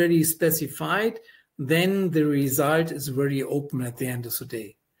not really specified, then the result is very open at the end of the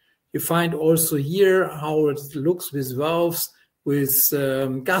day. You find also here how it looks with valves, with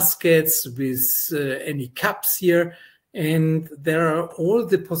gaskets, with any caps here. And there are all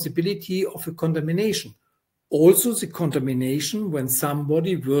the possibility of a contamination. Also the contamination when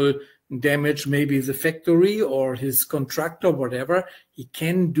somebody will damage maybe the factory or his contractor, whatever, he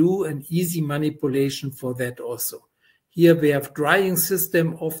can do an easy manipulation for that also. Here we have drying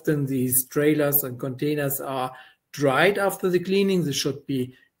system. Often these trailers and containers are dried after the cleaning. They should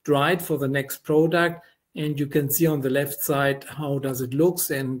be dried for the next product. And you can see on the left side how does it looks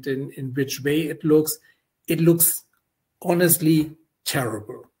and in which way it looks. It looks honestly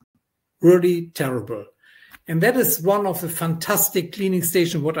terrible, really terrible. And that is one of the fantastic cleaning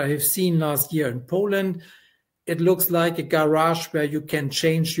stations what I have seen last year in Poland. It looks like a garage where you can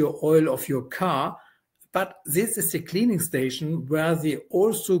change your oil of your car. But this is a cleaning station where they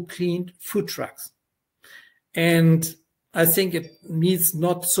also cleaned food trucks. And I think it needs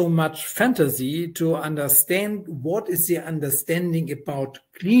not so much fantasy to understand what is the understanding about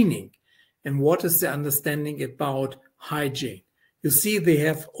cleaning and what is the understanding about hygiene. You see, they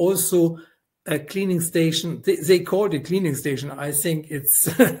have also a cleaning station. They call it a cleaning station. I think it's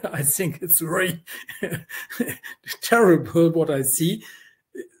I think it's very terrible what I see.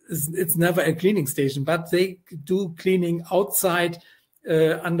 It's never a cleaning station, but they do cleaning outside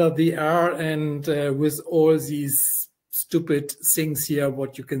under the air and with all these stupid things here,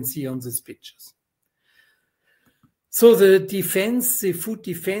 what you can see on these pictures. So the defense, the food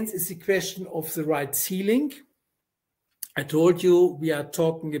defense is a question of the right sealing. I told you we are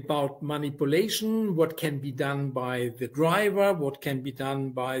talking about manipulation, what can be done by the driver, what can be done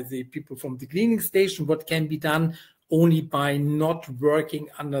by the people from the cleaning station, what can be done only by not working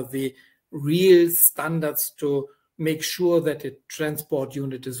under the real standards to make sure that the transport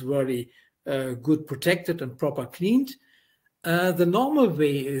unit is very good protected and proper cleaned. The normal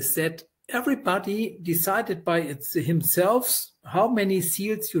way is that everybody decided by himself how many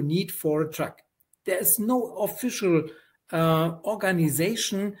seals you need for a truck. There is no official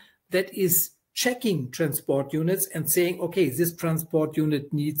organization that is checking transport units and saying, okay, this transport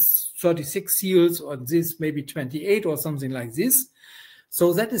unit needs 36 seals or this maybe 28 or something like this.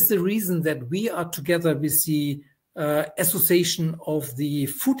 So that is the reason that we are together with the Association of the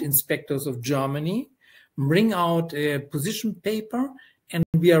Food Inspectors of Germany, bring out a position paper, and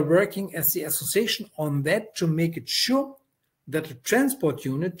we are working as the association on that to make it sure that a transport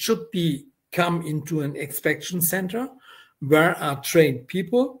unit should come into an inspection center where are trained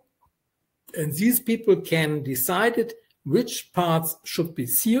people, and these people can decide which parts should be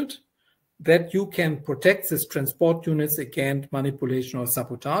sealed, that you can protect these transport units against manipulation or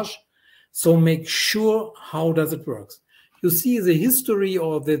sabotage. So make sure how does it work. You see the history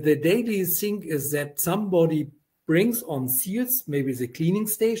or the daily thing is that somebody brings on seals. Maybe the cleaning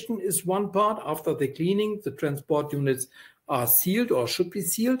station is one part. After the cleaning, the transport units are sealed or should be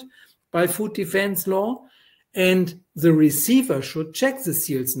sealed by food defense law. And the receiver should check the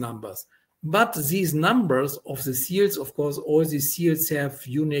seals numbers. But these numbers of the seals, of course, all these seals have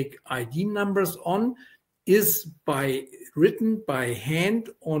unique ID numbers on, is written by hand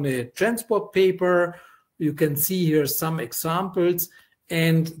on a transport paper. You can see here some examples.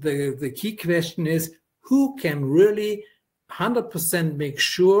 And the key question is, who can really 100% make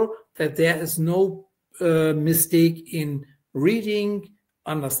sure that there is no mistake in reading,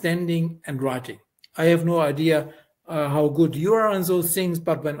 understanding, and writing? I have no idea how good you are on those things,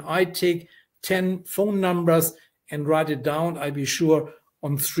 but when I take 10 phone numbers and write it down, I be sure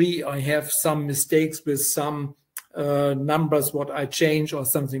on 3 I have some mistakes with some numbers what I change or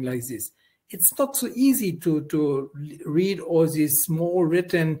something like this. It's not so easy to read all these small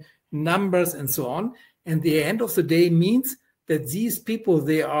written numbers and so on. And the end of the day means that these people,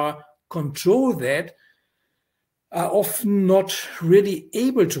 they are control that, are often not really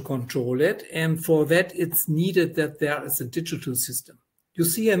able to control it. And for that, it's needed that there is a digital system. You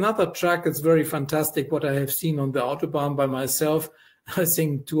see another truck, it's very fantastic what I have seen on the Autobahn by myself, I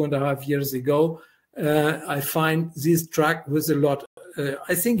think 2.5 years ago. I find this truck with a lot.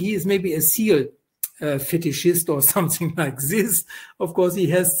 I think he is maybe a seal fetishist or something like this. Of course, he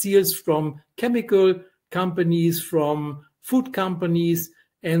has seals from chemical companies, from food companies,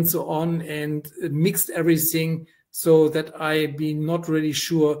 and so on, and mixed everything so that I be not really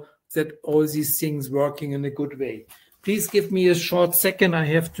sure that all these things working in a good way. Please give me a short second. I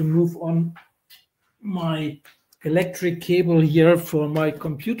have to move on my electric cable here for my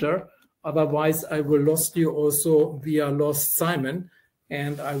computer. Otherwise, I will lost you also via lost Simon,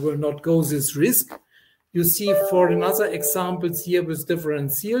 and I will not go this risk. You see for another examples here with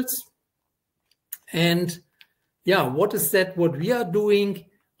different seals. And yeah, what is that? What we are doing?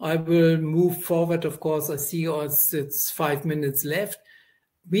 I will move forward. Of course, I see it's 5 minutes left.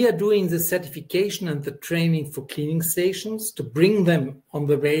 We are doing the certification and the training for cleaning stations to bring them on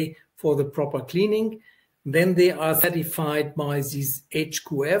the way for the proper cleaning. Then they are certified by these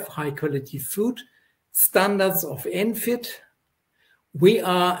HQF, high quality food, standards of NFIT. We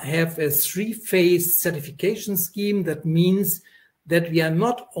have a 3-phase certification scheme. That means that we are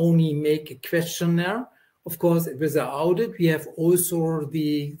not only make a questionnaire, of course, with the audit, we have also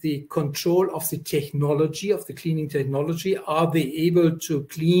the control of the technology, of the cleaning technology. Are they able to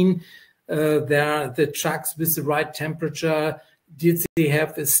clean the trucks with the right temperature? Did they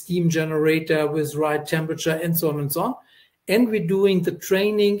have a steam generator with right temperature, and so on and so on? And we're doing the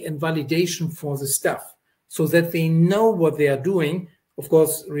training and validation for the staff so that they know what they are doing. Of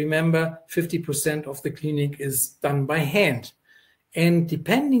course, remember, 50% of the cleaning is done by hand. And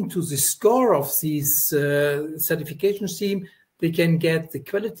depending to the score of these certification scheme, they can get the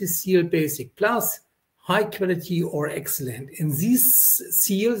quality seal basic plus, high quality or excellent. And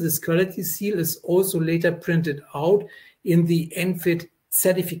this quality seal is also later printed out in the NFIT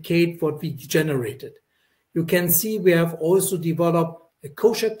certificate what we generated. You can see we have also developed a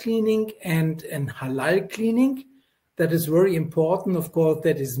kosher cleaning and halal cleaning. That is very important, of course,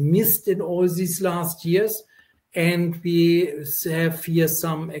 that is missed in all these last years. And we have here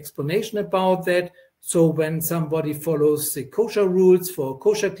some explanation about that. So when somebody follows the kosher rules for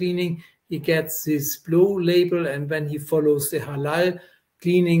kosher cleaning, he gets this blue label. And when he follows the halal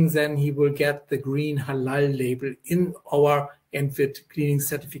cleaning, then he will get the green halal label in our NFIT cleaning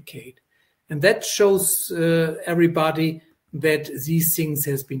certificate. And that shows everybody that these things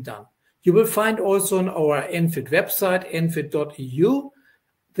has been done. You will find also on our NFIT website, nfit.eu,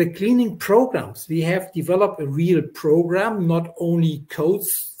 the cleaning programs. We have developed a real program, not only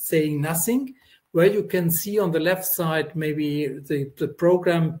codes saying nothing, where you can see on the left side maybe the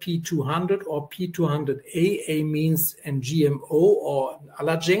program P200 or P200A. A means an GMO or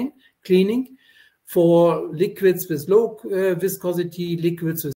allergen cleaning for liquids with low viscosity,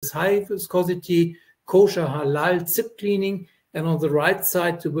 liquids with high viscosity, kosher halal zip cleaning. And on the right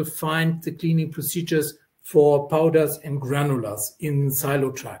side, you will find the cleaning procedures for powders and granulars in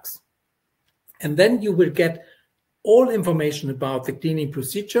silo trucks. And then you will get all information about the cleaning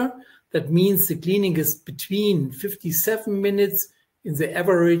procedure. That means the cleaning is between 57 minutes, in the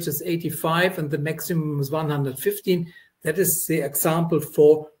average is 85, and the maximum is 115. That is the example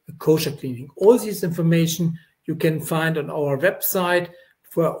for the kosher cleaning. All this information you can find on our website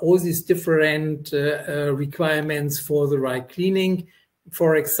for all these different requirements for the right cleaning.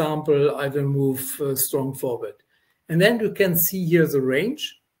 For example, I will move strong forward. And then you can see here the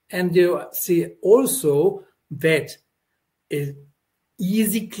range. And you see also that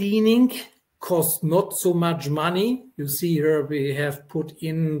easy cleaning costs not so much money. You see here we have put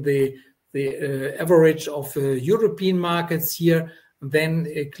in the average of European markets here, then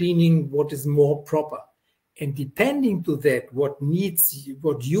cleaning what is more proper. And depending to that, what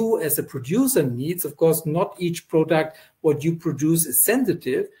you as a producer needs, of course, not each product, what you produce is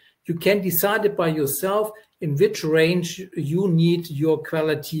sensitive. You can decide it by yourself in which range you need your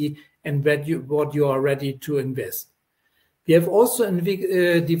quality and what you are ready to invest. We have also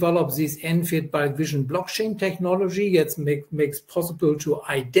developed this NFIT by Vision blockchain technology. It makes possible to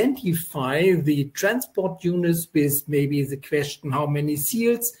identify the transport units with maybe the question, how many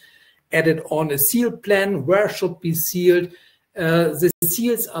seals, added on a seal plan, where should be sealed. The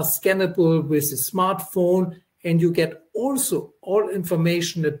seals are scannable with a smartphone, and you get also all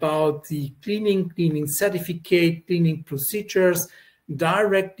information about the cleaning certificate, cleaning procedures,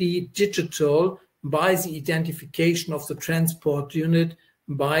 directly digital by the identification of the transport unit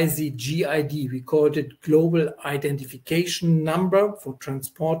by the GID. We called it Global Identification Number for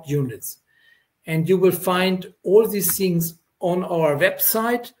transport units. And you will find all these things on our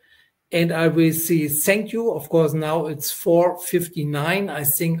website. And I will say thank you. Of course, now it's 4:59. I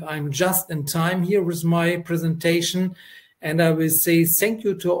think I'm just in time here with my presentation. And I will say thank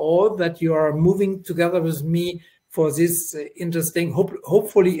you to all that you are moving together with me for this interesting,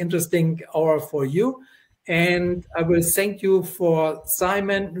 hopefully interesting hour for you. And I will thank you for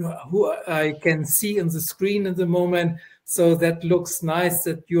Simon, who I can see on the screen at the moment. So that looks nice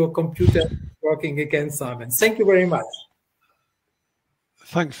that your computer is working again, Simon. Thank you very much.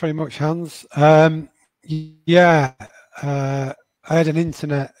 Thanks very much, Hans. I had an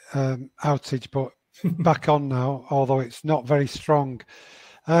internet outage, but back on now, although it's not very strong.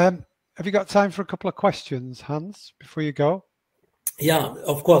 Have you got time for a couple of questions, Hans, before you go? Yeah,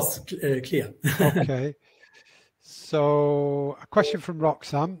 of course, clear. Okay. So a question from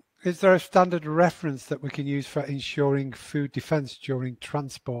Roxanne. Is there a standard reference that we can use for ensuring food defense during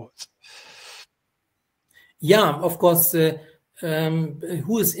transport? Yeah, of course.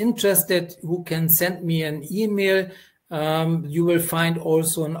 Who is interested, who can send me an email. You will find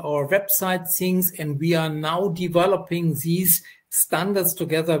also on our website things, and we are now developing these standards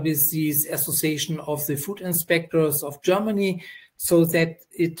together with the Association of the Food Inspectors of Germany, so that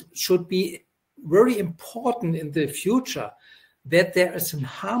it should be very important in the future that there is a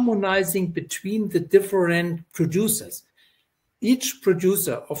harmonizing between the different producers. Each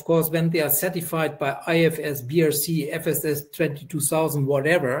producer, of course, when they are certified by IFS, BRC, FSS 22000,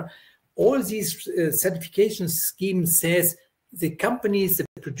 whatever, all these certification schemes says the companies, the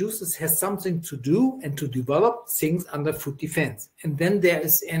producers has something to do and to develop things under food defense. And then there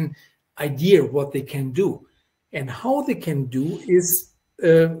is an idea what they can do. And how they can do is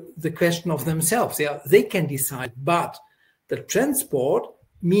the question of themselves. They can decide, but the transport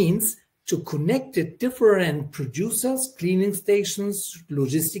means to connect the different producers, cleaning stations,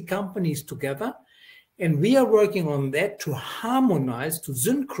 logistic companies together. And we are working on that to harmonize, to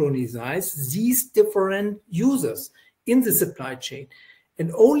synchronize these different users in the supply chain.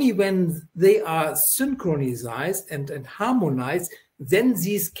 And only when they are synchronized and harmonized, then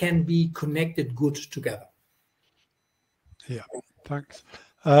these can be connected good together. Yeah, thanks.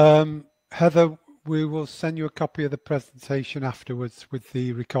 Heather, we will send you a copy of the presentation afterwards with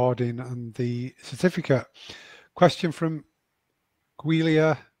the recording and the certificate. Question from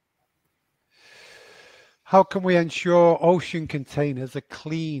Guilia. How can we ensure ocean containers are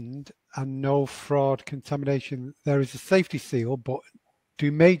cleaned and no fraud contamination? There is a safety seal, but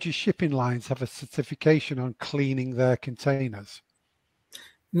do major shipping lines have a certification on cleaning their containers?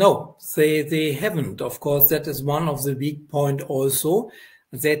 No, they haven't. Of course, that is one of the weak point also,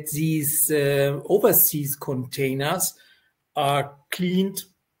 that these overseas containers are cleaned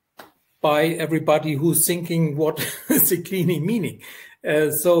by everybody who's thinking what is the cleaning meaning.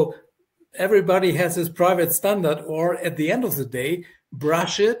 So everybody has his private standard, or at the end of the day,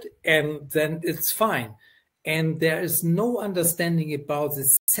 brush it and then it's fine. And there is no understanding about the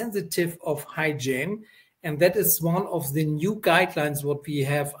sensitive of hygiene. And that is one of the new guidelines what we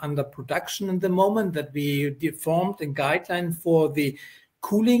have under production in the moment, that we formed a guideline for the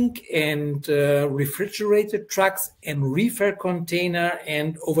cooling and refrigerated trucks and reefer container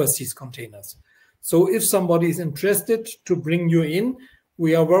and overseas containers. So if somebody is interested to bring you in,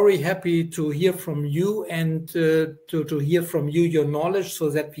 we are very happy to hear from you and to hear from you your knowledge,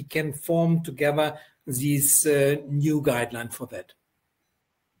 so that we can form together this new guideline for that.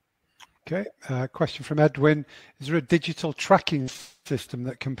 Okay, question from Edwin. Is there a digital tracking system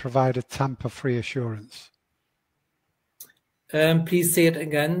that can provide a tamper-free assurance? Please say it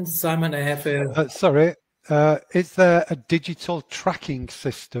again, Simon. I have a... Sorry, is there a digital tracking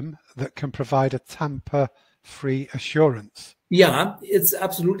system that can provide a tamper-free assurance? Yeah, it's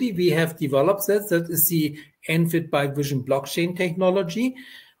absolutely. We have developed that. That is the NFIT by Vision blockchain technology,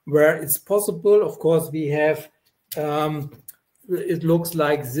 where it's possible. Of course, we have... it looks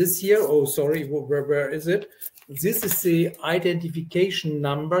like this here. Oh, sorry, where is it? This is the identification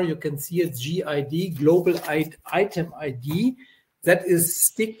number. You can see it's GID, Global Item ID. That is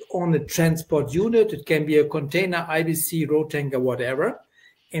stick on a transport unit. It can be a container, IBC, road tanker, whatever.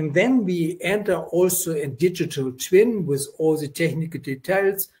 And then we enter also a digital twin with all the technical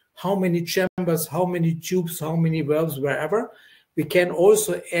details, how many chambers, how many tubes, how many valves, wherever. We can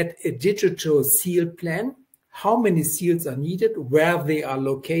also add a digital seal plan, how many seals are needed, where they are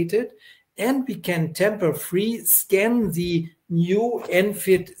located, and we can tamper-free scan the new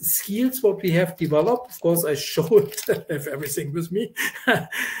NFIT skills what we have developed. Of course, I show it, I have everything with me.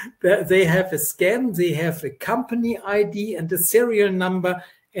 They have a scan, they have a company ID and a serial number,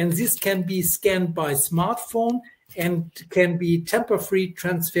 and this can be scanned by smartphone and can be tamper-free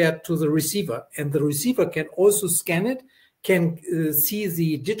transferred to the receiver. And the receiver can also scan it, can see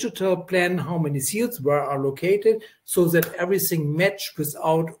the digital plan, how many seals where are located, so that everything match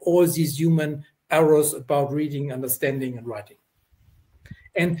without all these human errors about reading, understanding, and writing.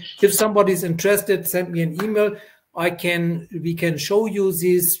 And if somebody is interested, send me an email. We can show you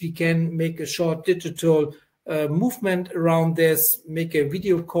this. We can make a short digital movement around this, make a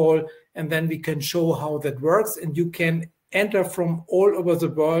video call, and then we can show how that works. And you can enter from all over the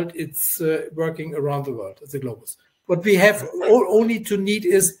world. It's working around the world as a globus. What we have only to need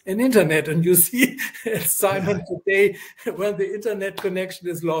is an internet. And you see, Simon, today, when the internet connection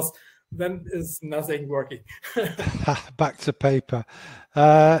is lost, then is nothing working. Back to paper.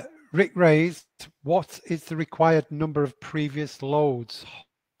 Rick raised, what is the required number of previous loads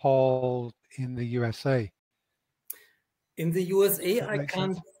hauled in the USA? In the USA, I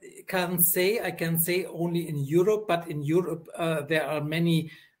can't say. I can say only in Europe, but in Europe there are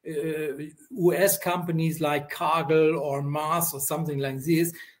many US companies like Cargill or Mars or something like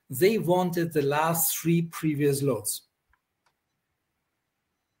this. They wanted the last 3 previous loads.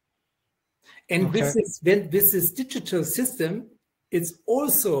 And Okay. with this digital system, it's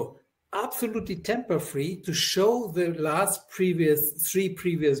also absolutely tamper-free to show the last 3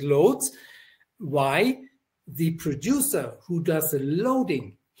 previous loads. Why? The producer who does the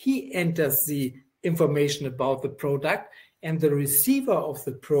loading, he enters the information about the product, and the receiver of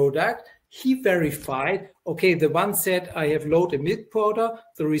the product, he verified, okay, the one said, I have loaded milk powder.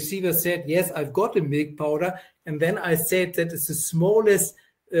 The receiver said, yes, I've got a milk powder. And then I said that it's the smallest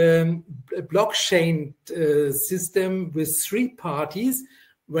blockchain system with 3 parties.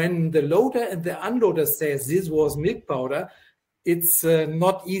 When the loader and the unloader says this was milk powder, it's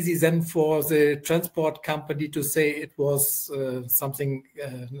not easy then for the transport company to say it was something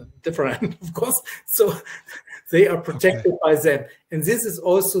different, of course. So they are protected by them. And this is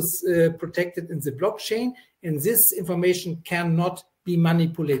also protected in the blockchain, and this information cannot be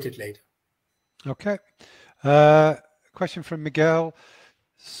manipulated later. Okay. Question from Miguel.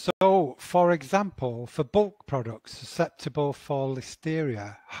 So, for example, for bulk products susceptible for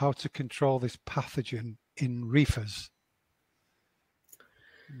listeria, how to control this pathogen in reefers?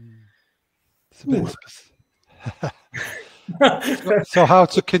 So how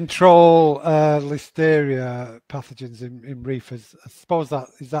to control listeria pathogens in reefers? I suppose that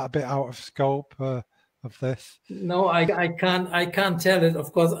is that a bit out of scope of this? No, I can't tell it.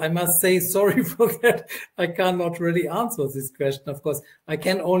 Of course, I must say sorry for that. I cannot really answer this question. Of course, I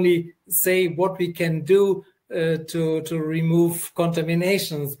can only say what we can do to remove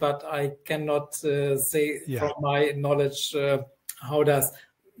contaminations, but I cannot say from my knowledge how does.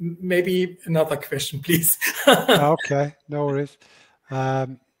 Maybe another question, please. Okay, no worries.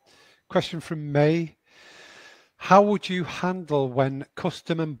 Question from May. How would you handle when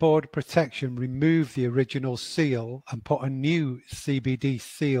custom and board protection remove the original seal and put a new CBD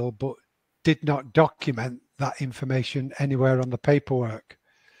seal, but did not document that information anywhere on the paperwork?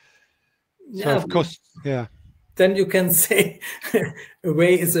 So of course, then you can say a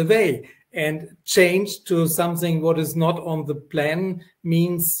way is a way. And change to something what is not on the plan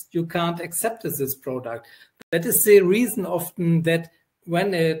means you can't accept this product. That is the reason often that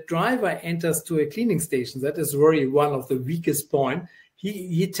when a driver enters to a cleaning station, that is really one of the weakest point.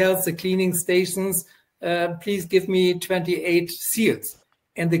 He tells the cleaning stations, please give me 28 seals.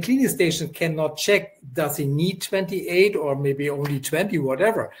 And the cleaning station cannot check, does he need 28 or maybe only 20,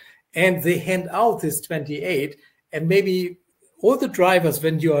 whatever. And they hand out this 28, and maybe all the drivers,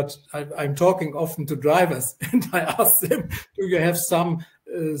 when I'm talking often to drivers, and I ask them, do you have some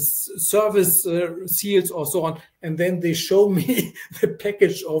service seals or so on? And then they show me the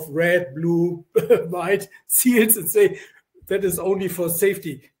package of red, blue, white seals and say, that is only for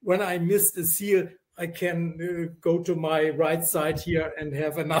safety. When I miss the seal, I can go to my right side here and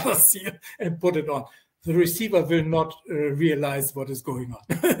have another seal and put it on. The receiver will not realize what is going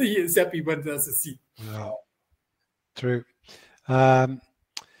on. He is happy when there's a seal. No. True.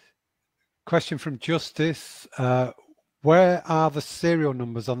 Question from Justice. Where are the serial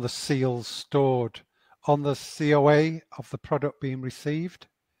numbers on the seals stored? On the COA of the product being received?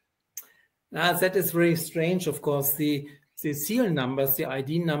 That is very strange, of course. The seal numbers, the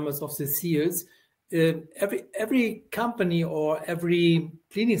ID numbers of the seals, every company or every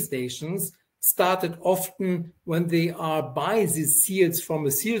cleaning stations started often when they are buy these seals from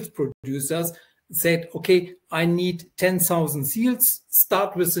the seals producers, said, okay, I need 10,000 seals,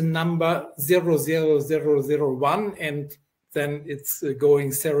 start with the number 00001, and then it's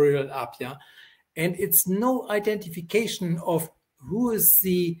going serial up, yeah. And it's no identification of who is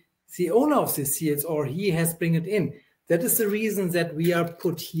the owner of the seals or he has bring it in. That is the reason that we are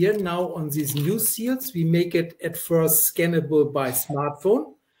put here now on these new seals. We make it at first scannable by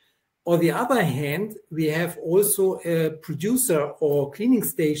smartphone. On the other hand, we have also a producer or cleaning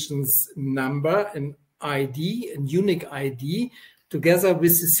station's number, an ID, a unique ID, together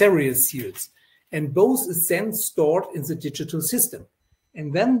with the serial seals. And both is then stored in the digital system.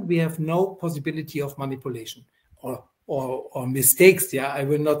 And then we have no possibility of manipulation or mistakes. Yeah, I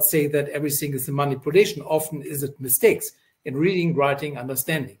will not say that everything is a manipulation. Often is it mistakes in reading, writing,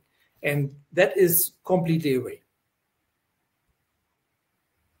 understanding. And that is completely away.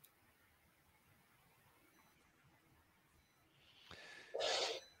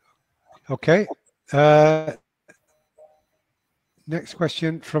 Okay. Next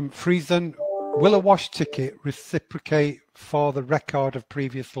question from Friesen. Will a wash ticket reciprocate for the record of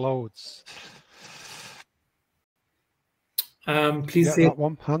previous loads? Please say that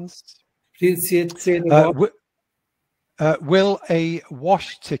one, Hans. Please say the will a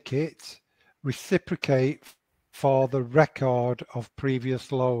wash ticket reciprocate for the record of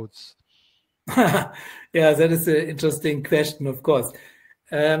previous loads? Yeah, that is an interesting question, of course.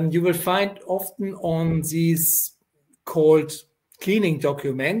 You will find often on these called cleaning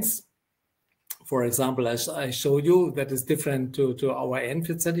documents, for example, as I showed you, that is different to our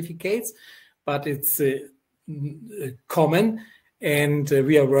NFIT certificates, but it's common, and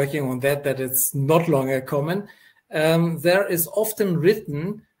we are working on that it's not longer common. There is often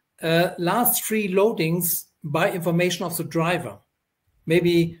written last 3 loadings by information of the driver.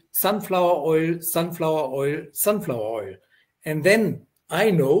 Maybe sunflower oil, sunflower oil, sunflower oil. And then I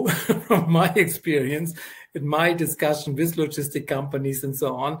know from my experience in my discussion with logistic companies and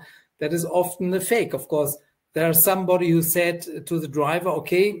so on, that is often a fake. Of course, there's somebody who said to the driver,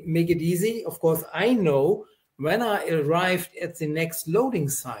 okay, make it easy. Of course, I know when I arrived at the next loading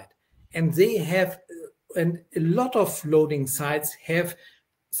site, and they have, and a lot of loading sites have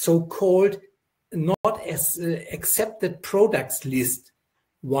so-called not as accepted products list.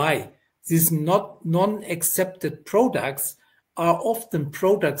 Why? These non-accepted products are often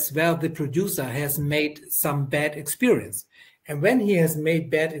products where the producer has made some bad experience. And when he has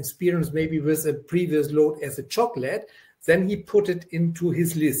made bad experience, maybe with a previous load as a chocolate, then he put it into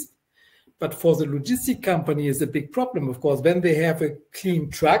his list. But for the logistic company, is a big problem, of course, when they have a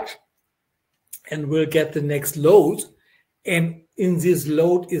clean truck and will get the next load, and in this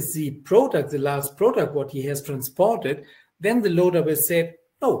load is the product, the last product, what he has transported, then the loader will say,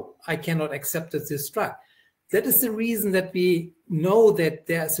 no, I cannot accept this truck. That is the reason that we know that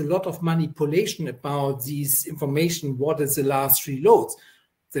there's a lot of manipulation about these information, what is the last 3 loads.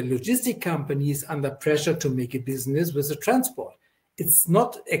 The logistic company is under pressure to make a business with the transport. It's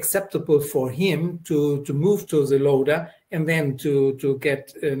not acceptable for him to move to the loader and then to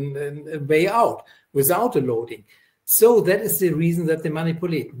get a way out without a loading. So that is the reason that they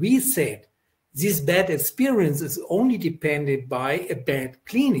manipulate. We said this bad experience is only dependent by a bad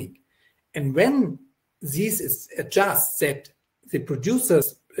cleaning. And when this is adjusted, that the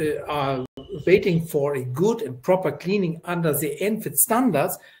producers are waiting for a good and proper cleaning under the NFIT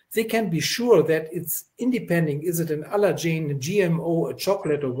standards, they can be sure that it's independent. Is it an allergen, a GMO, a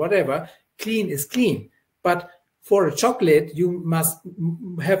chocolate, or whatever? Clean is clean. But for a chocolate, you must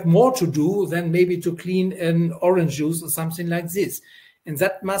have more to do than maybe to clean an orange juice or something like this. And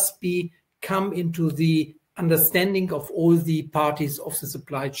that must be come into the understanding of all the parties of the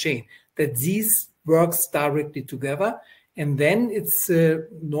supply chain, that these works directly together. And then it's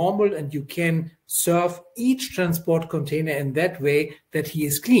normal, and you can serve each transport container in that way that he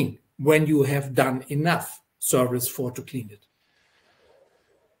is clean when you have done enough service for to clean it.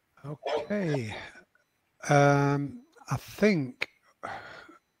 Okay. I think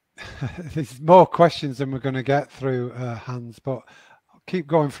there's more questions than we're going to get through, Hans, but I'll keep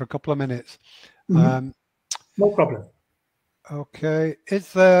going for a couple of minutes. No problem. Okay.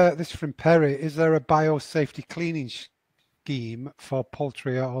 Is there, this is from Perry, is there a biosafety cleaning scheme for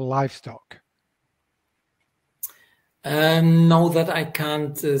poultry or livestock? No, that I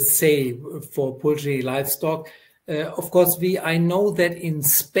can't say for poultry livestock. Of course, I know that in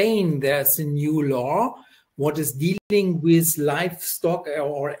Spain there's a new law what is dealing with livestock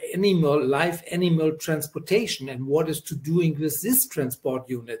or live animal transportation, and what is to doing with these transport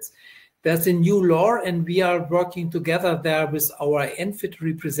units. There's a new law, and we are working together there with our NFIT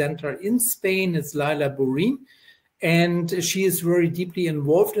representative in Spain. It's Laila Borin, and she is very deeply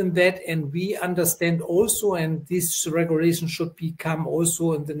involved in that. And we understand also, and this regulation should become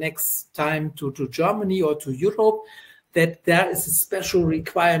also in the next time to Germany or to Europe, that there is a special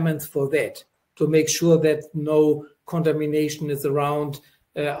requirement for that, to make sure that no contamination is around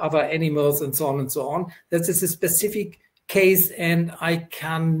other animals and so on and so on. That is a specific case, and I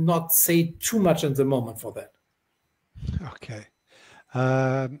cannot say too much in the moment for that. Okay.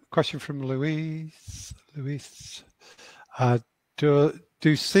 Question from Louise.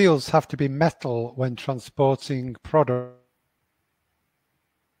 Do seals have to be metal when transporting product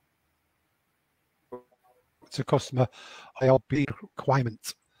to customer, or be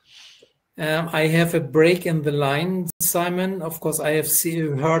requirement? I have a break in the line, Simon. Of course, I have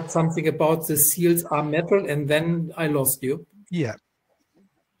heard something about the seals are metal, and then I lost you. Yeah.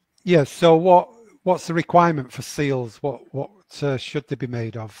 So what's the requirement for seals? What should they be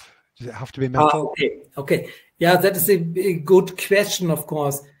made of? Does it have to be metal? Okay. Yeah, that is a good question, of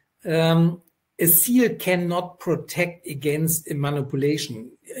course. a seal cannot protect against a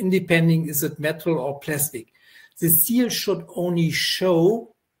manipulation, independing is it metal or plastic. The seal should only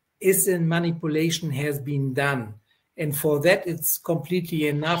show if a manipulation has been done. And for that, it's completely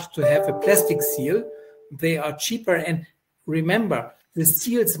enough to have a plastic seal. They are cheaper. And remember, the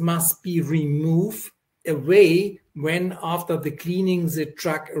seals must be removed away when after the cleaning, the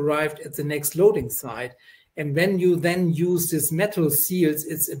truck arrived at the next loading site. And when you then use these metal seals,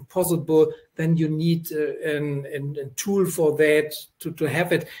 it's impossible. Then you need a tool for that to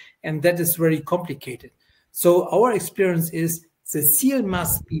have it. And that is very complicated. So our experience is the seal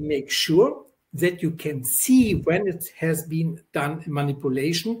must be make sure that you can see when it has been done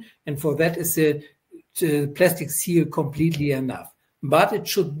manipulation. And for that is a plastic seal completely enough. But it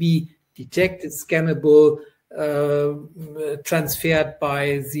should be detected, scannable, transferred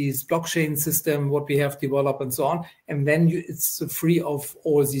by this blockchain system, what we have developed and so on. And then it's free of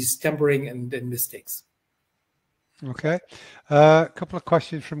all these tampering and mistakes. Okay. A couple of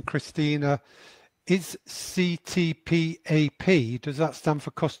questions from Christina. Is CTPAP, does that stand for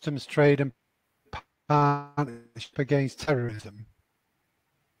Customs, Trade and Partnership Against Terrorism?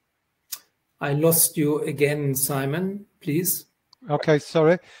 I lost you again, Simon, please. Okay,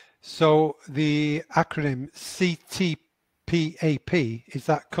 sorry. So the acronym CTPAP, is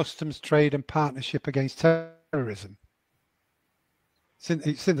that Customs, Trade and Partnership Against Terrorism?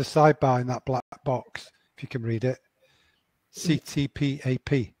 It's in the sidebar in that black box, if you can read it.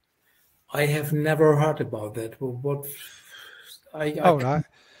 CTPAP. I have never heard about that. What? Right.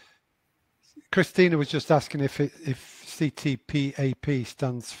 Christina was just asking if CTPAP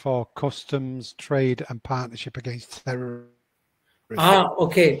stands for Customs, Trade and Partnership Against Terrorism.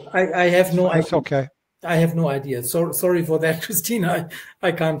 Okay. I have no idea. Okay. I have no idea. So sorry for that, Christina.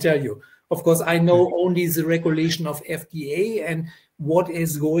 I can't tell you. Of course, I know only the regulation of FDA and what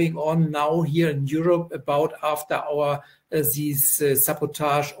is going on now here in Europe about after our these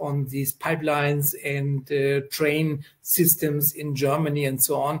sabotage on these pipelines and train systems in Germany and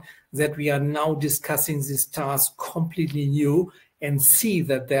so on, that we are now discussing this task completely new and see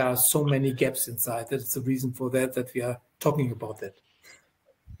that there are so many gaps inside. That's the reason for that we are talking about that.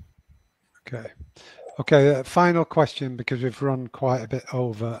 Okay. Okay, final question, because we've run quite a bit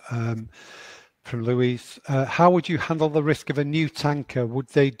over, from Louise. How would you handle the risk of a new tanker? Would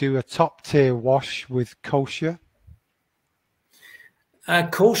they do a top tier wash with kosher?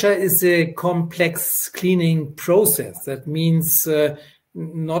 Kosher is a complex cleaning process. That means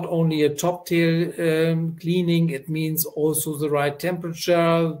not only a top tier cleaning, it means also the right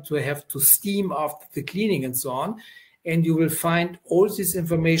temperature, to have to steam after the cleaning and so on. And you will find all this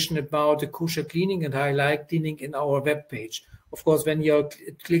information about the kosher cleaning and highlight cleaning in our webpage. Of course, when you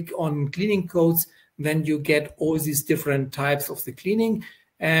click on cleaning codes, then you get all these different types of the cleaning.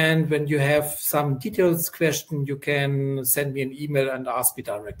 And when you have some details question, you can send me an email and ask me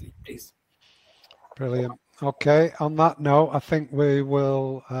directly, please. Brilliant. Okay, on that note, I think we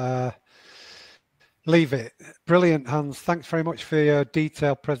will leave it. Brilliant, Hans. Thanks very much for your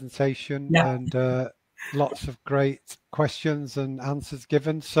detailed presentation and lots of great questions and answers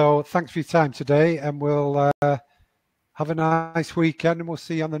given. So thanks for your time today, and we'll have a nice weekend, and we'll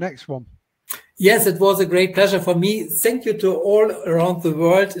see you on the next one. Yes, it was a great pleasure for me. Thank you to all around the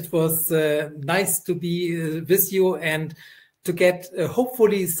world. It was nice to be with you and to get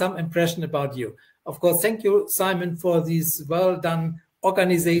hopefully some impression about you. Of course, thank you, Simon, for this well-done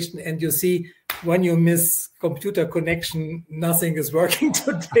organization. And you see, when you miss computer connection, nothing is working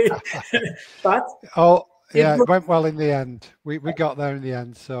today. But it went well in the end. We got there in the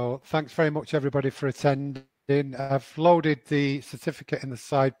end. So thanks very much, everybody, for attending. I've loaded the certificate in the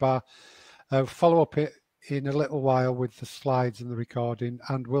sidebar. Follow up it in a little while with the slides and the recording,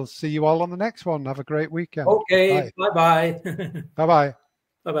 and we'll see you all on the next one. Have a great weekend. Okay, bye-bye. Bye-bye.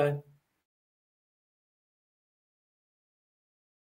 Bye-bye.